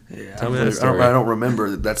really? Yeah. Tell me that story. I don't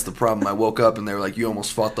remember. That's the problem. I woke up and they were like, "You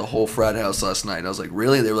almost fought the whole frat house last night." And I was like,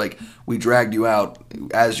 "Really?" They were like, "We dragged you out.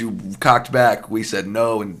 As you cocked back, we said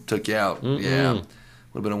no and took you out." Mm-mm. Yeah. Would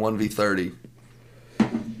have been a 1v30.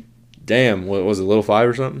 Damn, what was it, Little Five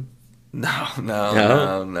or something? No.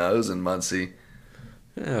 It was in Muncie.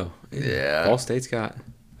 Oh. Yeah. All states got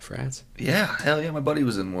frats. Yeah, hell yeah, my buddy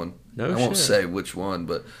was in one. No I won't shit. say which one,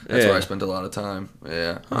 but that's where I spent a lot of time.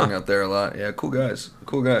 Yeah, hung out there a lot. Yeah, cool guys.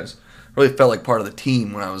 Really felt like part of the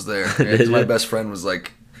team when I was there. Yeah, 'cause my best friend was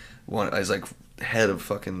like, I was like head of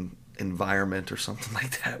fucking environment or something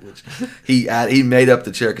like that. Which he made up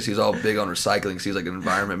the chair because he was all big on recycling. Because he was like an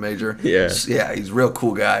environment major. Yeah, he's a real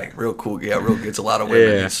cool guy. Gets a lot of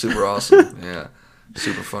women. Yeah. He's super awesome. Yeah,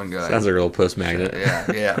 super fun guy. Sounds like a little puss magnet.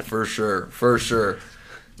 Yeah, for sure.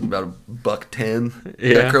 About $110.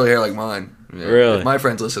 Yeah. Got curly hair like mine. Yeah. Really? If my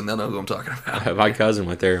friends listen, they'll know who I'm talking about. My cousin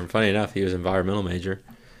went there, and funny enough, he was an environmental major.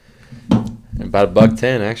 About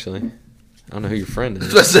 $110 actually. I don't know who your friend is. I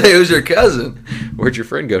was about to say, who's your cousin? Where'd your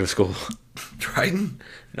friend go to school? Triton?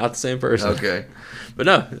 Not the same person. Okay. But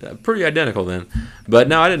no, pretty identical then. But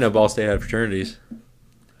no, I didn't know Ball State had fraternities.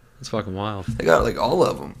 It's fucking wild. They got like all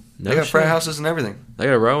of them. No they got shit. frat houses and everything. They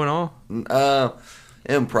got a row and all?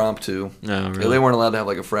 Impromptu. No, really. Yeah, they weren't allowed to have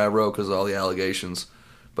like a frat row because of all the allegations,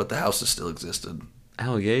 but the houses still existed.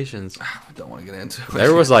 Allegations. I don't want to get into it.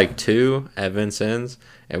 There was like 2 at Vincennes,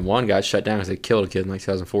 and one got shut down because they killed a kid in like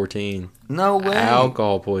 2014. No way.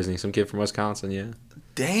 Alcohol poisoning. Some kid from Wisconsin, yeah.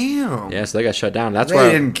 Damn. Yeah, so they got shut down. That's they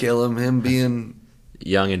why didn't kill him being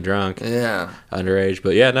young and drunk, yeah, underage.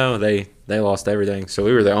 But yeah, no, they lost everything. So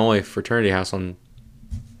we were the only fraternity house on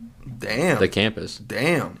the campus.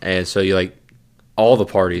 Damn. And so you like all the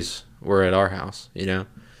parties were at our house. You know,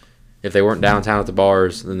 if they weren't downtown at the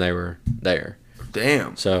bars, then they were there.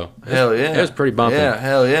 Damn. So hell yeah, it was pretty bumping. Yeah,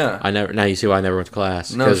 hell yeah. Now you see why I never went to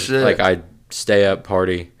class. No shit. Like I'd stay up,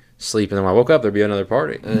 party, sleep, and then when I woke up, there'd be another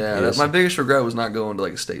party. Yeah, that's my biggest regret was not going to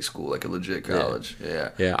like a state school, like a legit college. Yeah.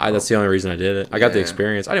 That's the only reason I did it. I got the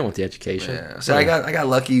experience. I didn't want the education. Yeah. So I got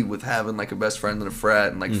lucky with having like a best friend in a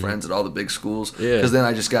frat and like friends at all the big schools. Yeah. Because then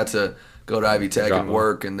I just got to go to Ivy Tech and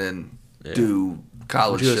work and then do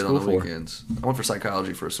college shit on the weekends. I went for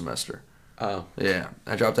psychology for a semester. Oh. Yeah.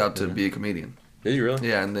 I dropped out to be a comedian. Did you really?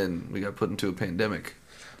 Yeah, and then we got put into a pandemic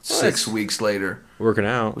 6 weeks later. Working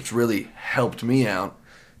out. Which really helped me out.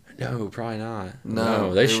 No, probably not.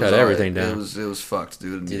 No, they shut everything down. It was fucked,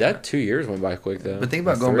 dude. Dude, that 2 years went by quick, though. But think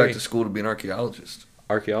about going back to school to be an archaeologist.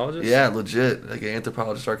 Archaeologist? Yeah, legit. Like an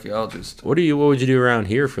anthropologist, archaeologist. What would you do around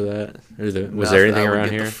here for that? Was there anything around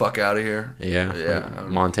here? Get the fuck out of here. Yeah. Yeah. Like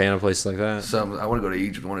Montana, places like that. I want to go to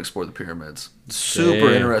Egypt. I want to explore the pyramids.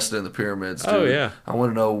 Super interested in the pyramids, dude. Oh, yeah. I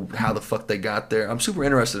want to know how the fuck they got there. I'm super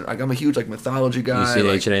interested. Like, I'm a huge mythology guy. You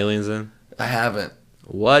seen Ancient Aliens then? I haven't.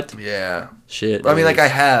 What? Yeah. Shit. I mean, like I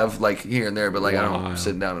have, like here and there, but like I Wow. don't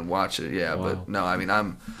sit down and watch it. Yeah, but no, I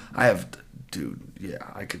mean, dude.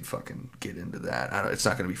 Yeah, I could fucking get into that. It's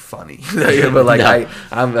not gonna be funny, but like No.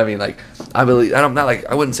 I believe.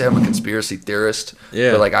 I wouldn't say I'm a conspiracy theorist.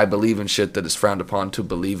 Yeah. But like I believe in shit that is frowned upon to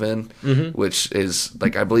believe in, which is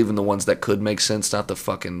like I believe in the ones that could make sense, not the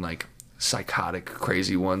fucking like psychotic,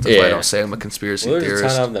 crazy ones. That's why I don't say I'm a conspiracy there's theorist. a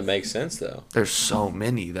ton of them that make sense though. There's so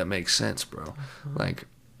many that make sense, bro. Like.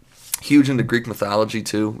 Huge into Greek mythology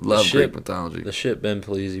too. Love Greek mythology. The shit Ben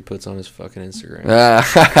Palisi puts on his fucking Instagram.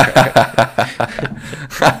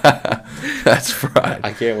 That's right.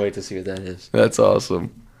 I can't wait to see what that is. That's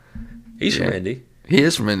awesome. He's from Indy. He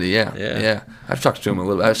is from Indy, yeah. I've talked to him a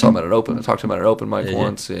little bit. I saw him at an open. I talked to him at an open mic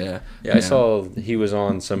once, yeah. Yeah, I saw he was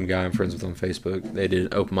on some guy I'm friends with on Facebook. They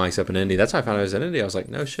did open mics up in Indy. That's how I found out he was in Indy. I was like,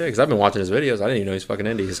 no shit, because I've been watching his videos. I didn't even know he's fucking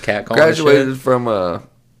Indy. His cat called graduated from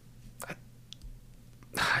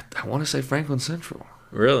I want to say Franklin Central.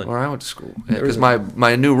 Really? Where I went to school. Because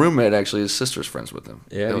my new roommate, actually, his sister's friends with him.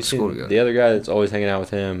 Yeah, they went to school together. The other guy that's always hanging out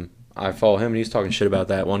with him, I follow him, and he's talking shit about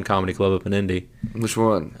that one comedy club up in Indy. Which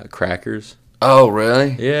one? Crackers. Oh,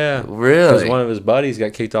 really? Yeah. Really? Because one of his buddies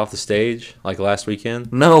got kicked off the stage, like last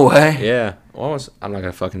weekend. No way. Yeah. I'm not going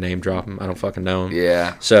to fucking name drop him. I don't fucking know him.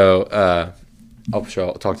 Yeah. So, I'll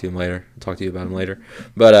talk to him later. I'll talk to you about him later.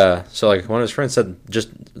 But so like one of his friends said just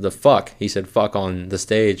the fuck. He said fuck on the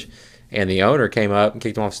stage, and the owner came up and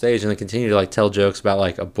kicked him off stage, and then continued to like tell jokes about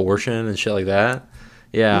like abortion and shit like that.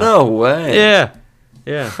 Yeah. No way. Yeah.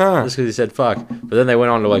 Yeah, Huh. just because he said fuck. But then they went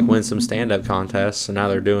on to like win some stand-up contests, so now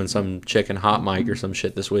they're doing some chicken hot mic or some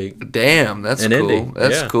shit this week. Damn, that's In cool. Indy.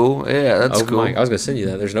 That's Yeah. cool. Yeah, that's Open cool. mic. I was gonna send you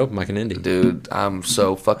that. There's an open mic in Indy. Dude, I'm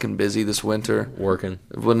so fucking busy this winter. Working.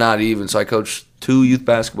 Well, not even. So I coached 2 youth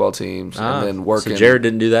basketball teams and then working. So Jared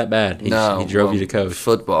didn't do that bad. He drove well, you to coach.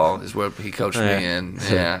 Football is what he coached Yeah. me in.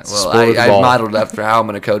 Yeah. Well, Sport of the I ball. modeled after how I'm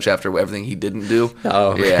going to coach after everything he didn't do.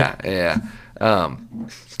 Oh, yeah, yeah.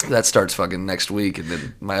 That starts fucking next week, and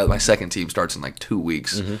then my second team starts in like 2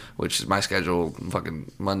 weeks, which is my schedule.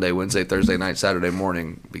 Fucking Monday, Wednesday, Thursday night, Saturday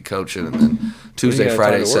morning, be coaching, and then Tuesday, gotta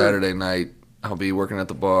Friday, try to work. Saturday night, I'll be working at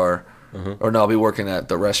the bar. Or no, I'll be working at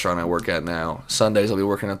the restaurant I work at now. Sundays I'll be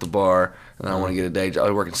working at the bar, and then I want to get a day job. I'll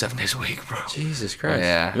be working 7 days a week, bro. Jesus Christ.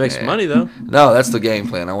 Yeah, It makes yeah. money though. No, that's the game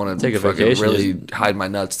plan. I want to Take a fucking vacation, really hide my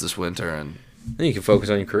nuts this winter, and Then you can focus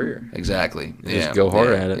on your career. exactly. Just go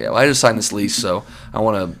harder at it. Yeah, well, I just signed this lease, so I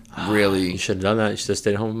want to really. You should have done that. You should have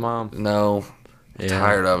stayed home with mom. No, Yeah.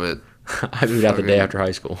 tired of it. I moved out the day after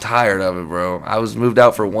high school. Tired of it, bro. I was moved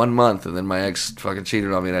out for 1 month, and then my ex fucking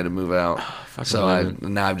cheated on me, and I had to move out. Fucking So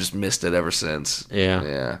women. now I've just missed it ever since. Yeah.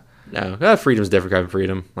 Yeah. No, that freedom's different kind of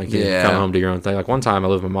freedom. Like you Yeah. come home to your own thing. Like one time I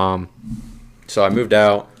lived with my mom. So I moved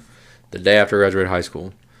out the day after I graduated high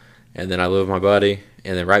school. And then I lived with my buddy.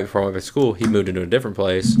 And then right before I went back to school, he moved into a different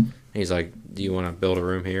place. And he's like, do you want to build a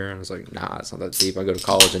room here? And I was like, nah, it's not that deep. I go to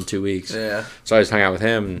college in 2 weeks. Yeah. So I just hung out with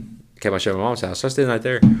him and kept my shit at my mom's house. So I stayed the night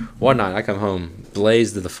there. One night I come home,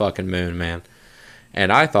 blazed to the fucking moon, man.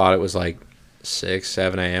 And I thought it was like 6,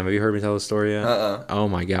 7 a.m. Have you heard me tell the story yet? Oh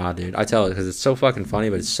my God, dude. I tell it because it's so fucking funny,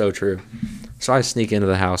 but it's so true. So I sneak into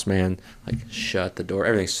the house, man. Like, shut the door.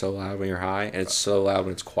 Everything's so loud when you're high, and it's so loud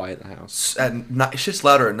when it's quiet in the house. At night, shit's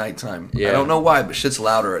louder at nighttime. Yeah. I don't know why, but shit's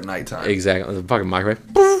louder at nighttime. Exactly. The fucking microwave.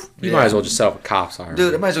 You might as well just set up a cop siren.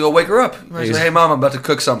 Dude, I might as well go wake her up. You might as well say, hey, Mom, I'm about to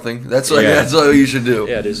cook something. That's what, Yeah. that's what you should do.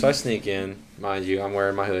 Yeah, dude. So I sneak in. Mind you, I'm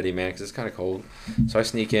wearing my hoodie, man, because it's kind of cold. So I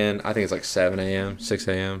sneak in. I think it's like 7 a.m., 6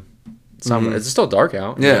 a.m. Somewhere. It's still dark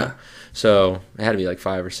out. you Yeah. know? So it had to be like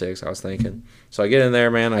 5 or 6, I was thinking. So I get in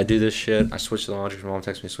there, man. I do this shit. I switch the laundry. My mom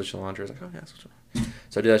texts me to switch the laundry. I was like, oh, yeah, switch the laundry.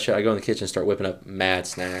 So I do that shit. I go in the kitchen and start whipping up mad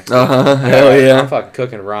snacks. Hell yeah. I'm fucking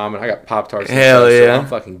cooking ramen. I got Pop-Tarts. and Hell stuff, so yeah. I'm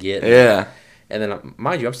fucking getting it. Yeah. And then,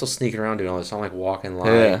 mind you, I'm still sneaking around doing all this. I'm like walking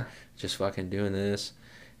line, Yeah. just fucking doing this.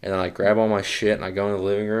 And then I grab all my shit and I go in the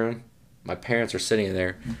living room. My parents are sitting in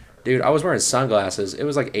there. Dude, I was wearing sunglasses. It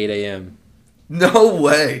was like 8 a.m. No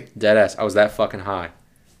way. Deadass. I was that fucking high.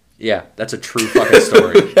 Yeah, that's a true fucking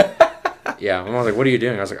story. Yeah, my mom was like, what are you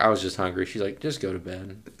doing? I was like, I was just hungry. She's like, just go to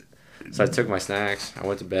bed. So I took my snacks. I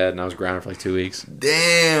went to bed, and I was grounded for like 2 weeks.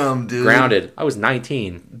 Damn, dude. Grounded. I was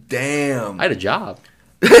 19. Damn. I had a job.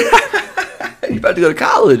 You're about to go to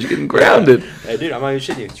college. You're getting grounded. Hey, dude, I'm not even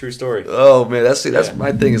shitting you. True story. Oh, man. That's Yeah.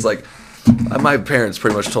 my thing is like, my parents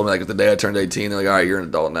pretty much told me like the day I turned 18, they're like, all right, you're an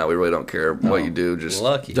adult now. We really don't care what you do. Just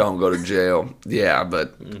lucky. don't go to jail. Yeah,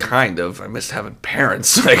 but kind of. I miss having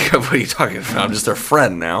parents. Like, what are you talking about? I'm just their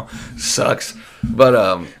friend now. Sucks. But,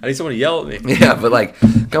 I need someone to yell at me. yeah, but like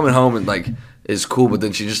coming home and like is cool, but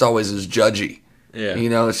then she just always is judgy. Yeah. You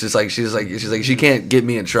know, it's just like she's like she can't get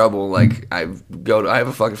me in trouble. Like I have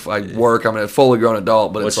a fucking I work. I'm a fully grown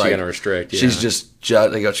adult, but What's it's she like gonna restrict? she's Yeah. just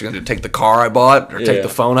like she's gonna take the car I bought or take Yeah. the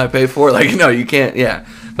phone I paid for. Like no, you can't. Yeah,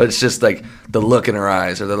 but it's just like the look in her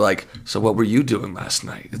eyes, or they're like, so what were you doing last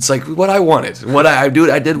night? It's like what I wanted. What I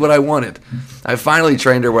did what I wanted. I finally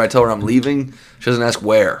trained her where I tell her I'm leaving. She doesn't ask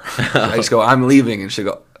where. I just go I'm leaving, and she'll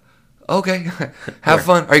go. Okay, have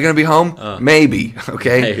fun. Are you gonna be home? Maybe.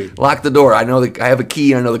 Okay, Maybe. lock the door. I have a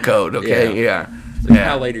key. And I know the code. Okay, yeah.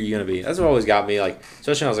 How late are you gonna be? That's what always got me. Like,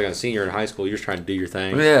 especially when I was like a senior in high school, you're just trying to do your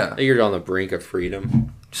thing. Yeah. Like, you're on the brink of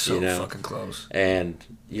freedom. So you know? fucking close. And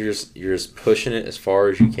you're just pushing it as far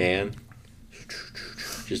as you can,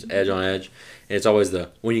 just edge on edge. And it's always the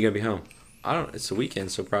when are you gonna be home? It's the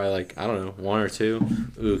weekend, so probably like I don't know 1 or 2.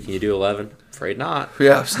 Ooh, can you do 11? Afraid not.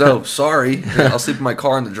 Yeah, no, sorry. I'll sleep in my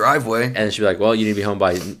car in the driveway. And then she'd be like, well, you need to be home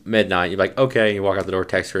by midnight. You're like, okay. And you walk out the door,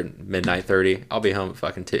 text her at midnight 30. I'll be home at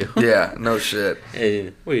fucking 2. Yeah, no shit.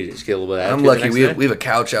 And we just get a little bit of I'm attitude the lucky. next We day. have a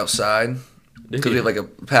couch outside because we you? have like a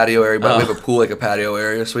patio area, but we Oh. have a pool like a patio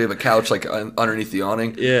area, so we have a couch like underneath the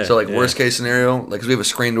awning. Yeah, So like yeah. worst case scenario, like 'cause we have a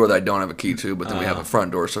screen door that I don't have a key to, but then we have a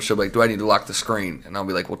front door. So she'll be like, "Do I need to lock the screen?" And I'll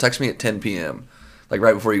be like, "Well, text me at 10 p.m." like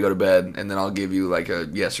right before you go to bed, and then I'll give you like a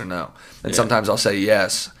yes or no. And sometimes I'll say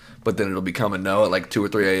yes, but then it'll become a no at like 2 or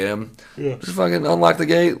 3 a.m. Yeah. Just fucking unlock the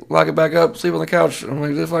gate, lock it back up, sleep on the couch. I'm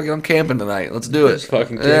like, I'm camping tonight. Let's do it. Just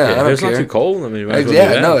fucking kick it. It's not too cold. I mean,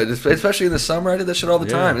 especially in the summer. I did that shit all the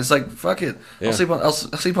time. It's like, fuck it. Yeah. I'll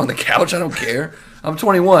sleep on the couch. I don't care. I'm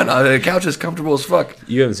 21. The couch is comfortable as fuck.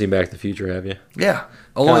 You haven't seen Back to the Future, have you? Yeah.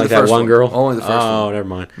 Only like the first one girl? Only the first one. Oh, never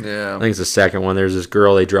mind. Yeah. I think it's the second one. There's this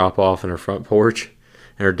girl they drop off in her front porch,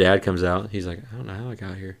 and her dad comes out. He's like, I don't know how I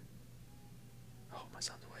got here. Oh, my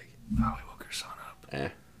son's awake. Oh, he woke her son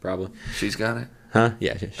up. Probably. She's got it? Huh?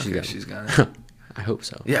 Yeah, she's got it. I hope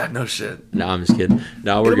so. Yeah, no shit. No, I'm just kidding.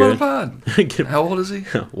 No, we're good. Get him on the pod. How old is he?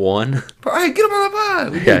 1. All right, get him on the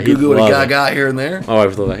pod. We can Google what a guy got here and there. Oh, I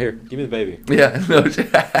was like, here, give me the baby. Yeah, no.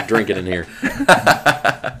 Drink it in here.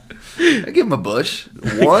 I give him a bush.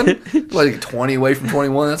 1? Like 20 away from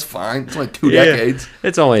 21. That's fine. It's like 2 decades.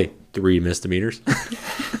 It's only 3 misdemeanors.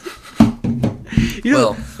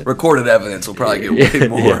 Recorded evidence will probably get way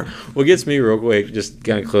more. Yeah. What gets me real quick, just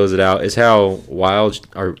kind of close it out, is how wild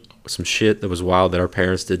some shit that was wild that our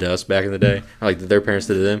parents did to us back in the day. Like that their parents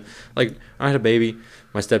did to them. Like, I had a baby.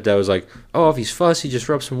 My stepdad was like, oh, if he's fussy, just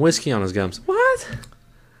rub some whiskey on his gums. What?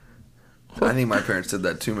 I think my parents did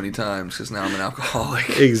that too many times because now I'm an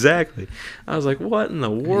alcoholic. Exactly. I was like, what in the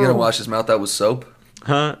world? You gonna wash his mouth out with soap?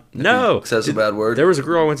 Huh? No. Says a bad word. There was a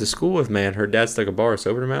girl I went to school with, man. Her dad stuck a bar of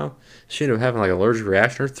soap in her mouth. She ended up having like an allergic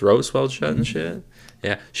reaction. Her throat swelled shut and shit.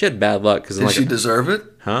 Yeah. She had bad luck. Did she deserve it?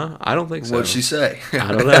 Huh? I don't think so. What'd she say?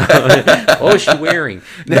 I don't know. What was she wearing?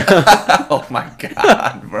 Oh my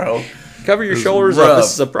God, bro. Cover your shoulders up.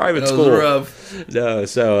 This is a private school. Rough.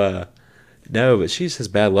 No, but she has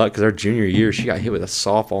bad luck because our junior year, she got hit with a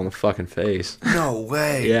softball in the fucking face. No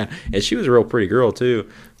way. Yeah, and she was a real pretty girl, too.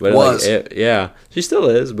 But she still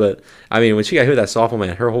is. But, I mean, when she got hit with that softball,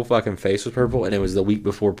 man, her whole fucking face was purple, and it was the week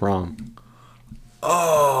before prom.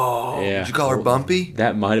 Oh. Yeah. Did you call her Bumpy?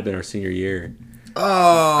 That might have been our senior year.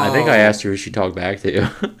 Oh. I think I asked her who she talked back to.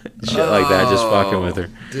 Shit like that, just fucking with her.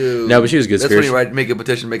 Dude. No, but she was a good. That's when you make a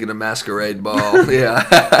petition, make it a masquerade ball.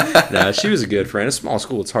 Yeah. No, she was a good friend. It's a small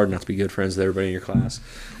school. It's hard not to be good friends with everybody in your class.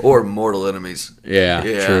 Or mortal enemies. Yeah.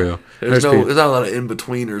 True. There's not a lot of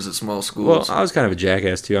in-betweeners at small schools. Well, I was kind of a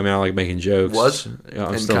jackass, too. I mean, I like making jokes. Was?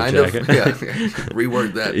 I'm still a jackass.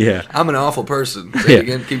 Reword that. Yeah. I'm an awful person. Say it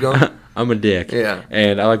again. Keep going. I'm a dick. Yeah.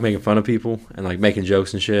 And I like making fun of people and like making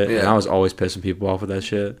jokes and shit. Yeah. And I was always pissing people off with that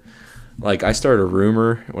shit. Like, I started a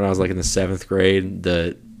rumor when I was like in the 7th grade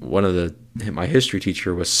that my history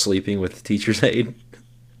teacher was sleeping with the teacher's aide.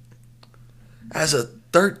 As a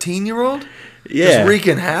 13-year-old? Yeah. Just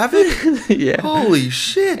wreaking havoc? Yeah. Holy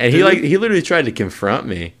shit. And he literally tried to confront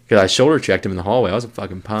me because I shoulder checked him in the hallway. I was a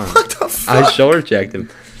fucking punk. What the fuck? I shoulder checked him.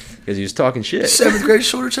 Because he was talking shit. 7th grade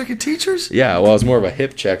shoulder checking teachers? Yeah, well, it was more of a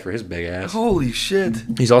hip check for his big ass. Holy shit.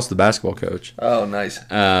 He's also the basketball coach. Oh, nice.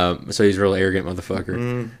 So he's a real arrogant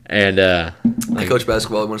motherfucker. And I coach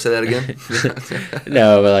basketball. You want to say that again?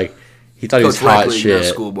 No, but like, he thought he was hot shit.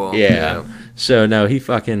 School ball. Yeah. So, no,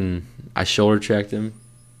 I shoulder checked him.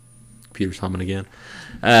 Computer's humming again.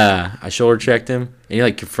 I shoulder checked him, and he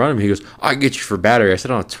like confronted me. He goes, I can get you for battery. I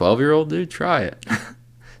said, on a 12-year-old, dude, try it.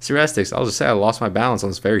 Serestics. I'll just say I lost my balance on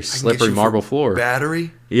this very slippery marble floor. Battery?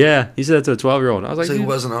 Yeah, he said that to a 12-year-old. I was like, so he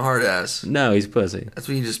wasn't a hard ass. No, he's a pussy. That's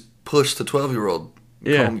when you just push the 12-year-old.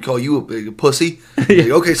 Yeah. Call you a big pussy. Like,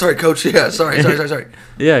 okay, sorry, coach. Yeah, sorry.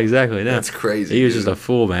 Yeah, exactly. No. That's crazy. He was just a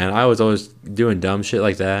fool, man. I was always doing dumb shit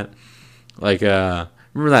like that. Like, remember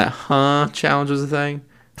that challenge was a thing?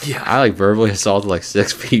 Yeah. I like verbally assaulted like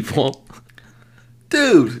 6 people.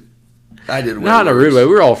 Dude. I did. Not in a rude way.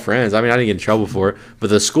 We were all friends. I mean, I didn't get in trouble for it.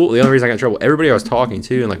 But the only reason I got in trouble, everybody I was talking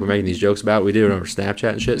to and like we're making these jokes about, we did it over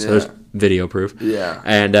Snapchat and shit. So there's video proof. Yeah.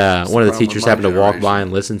 And one of the teachers happened to walk by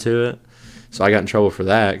and listen to it. So I got in trouble for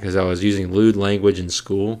that because I was using lewd language in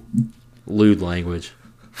school. Lewd language.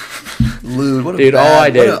 Lewd. What Dude, all I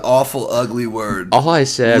did. What an awful, ugly word. All I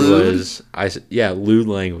said was, lewd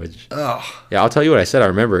language. Oh. Yeah, I'll tell you what I said. I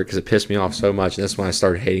remember it because it pissed me off so much, and that's when I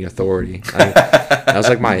started hating authority.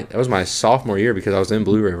 That was my sophomore year because I was in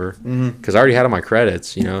Blue River because I already had all my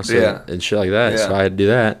credits, and shit like that. Yeah. So I had to do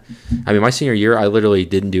that. I mean, my senior year, I literally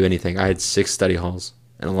didn't do anything. I had 6 study halls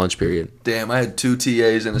and a lunch period. Damn, I had 2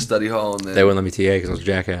 TAs in a study hall, and then they wouldn't let me TA because I was a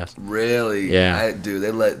jackass. Really? Yeah.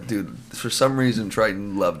 For some reason,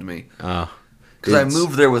 Triton loved me. Oh. Because I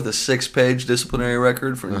moved there with a 6-page disciplinary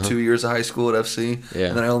record from 2 years of high school at FC. Yeah.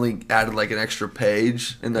 And then I only added like an extra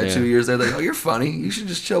page in that 2 years. They're like, oh, you're funny. You should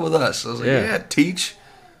just chill with us. I was like, yeah, teach.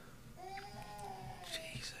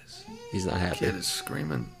 Jesus. He's not happy. Kid is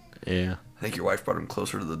screaming. Yeah. I think your wife brought him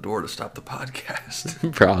closer to the door to stop the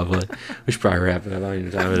podcast. Probably. We should probably wrap it up. I don't even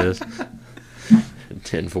know what time it is.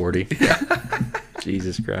 10:40. Yeah.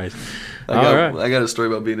 Jesus Christ. I got a story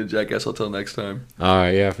about being a jackass. I'll tell next time. All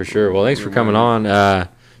right, yeah, for sure. Well, thanks for coming on.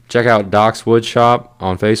 Check out Doc's Wood Shop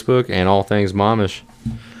on Facebook and All Things Momish.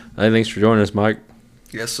 Thanks for joining us, Mike.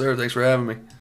 Yes, sir. Thanks for having me.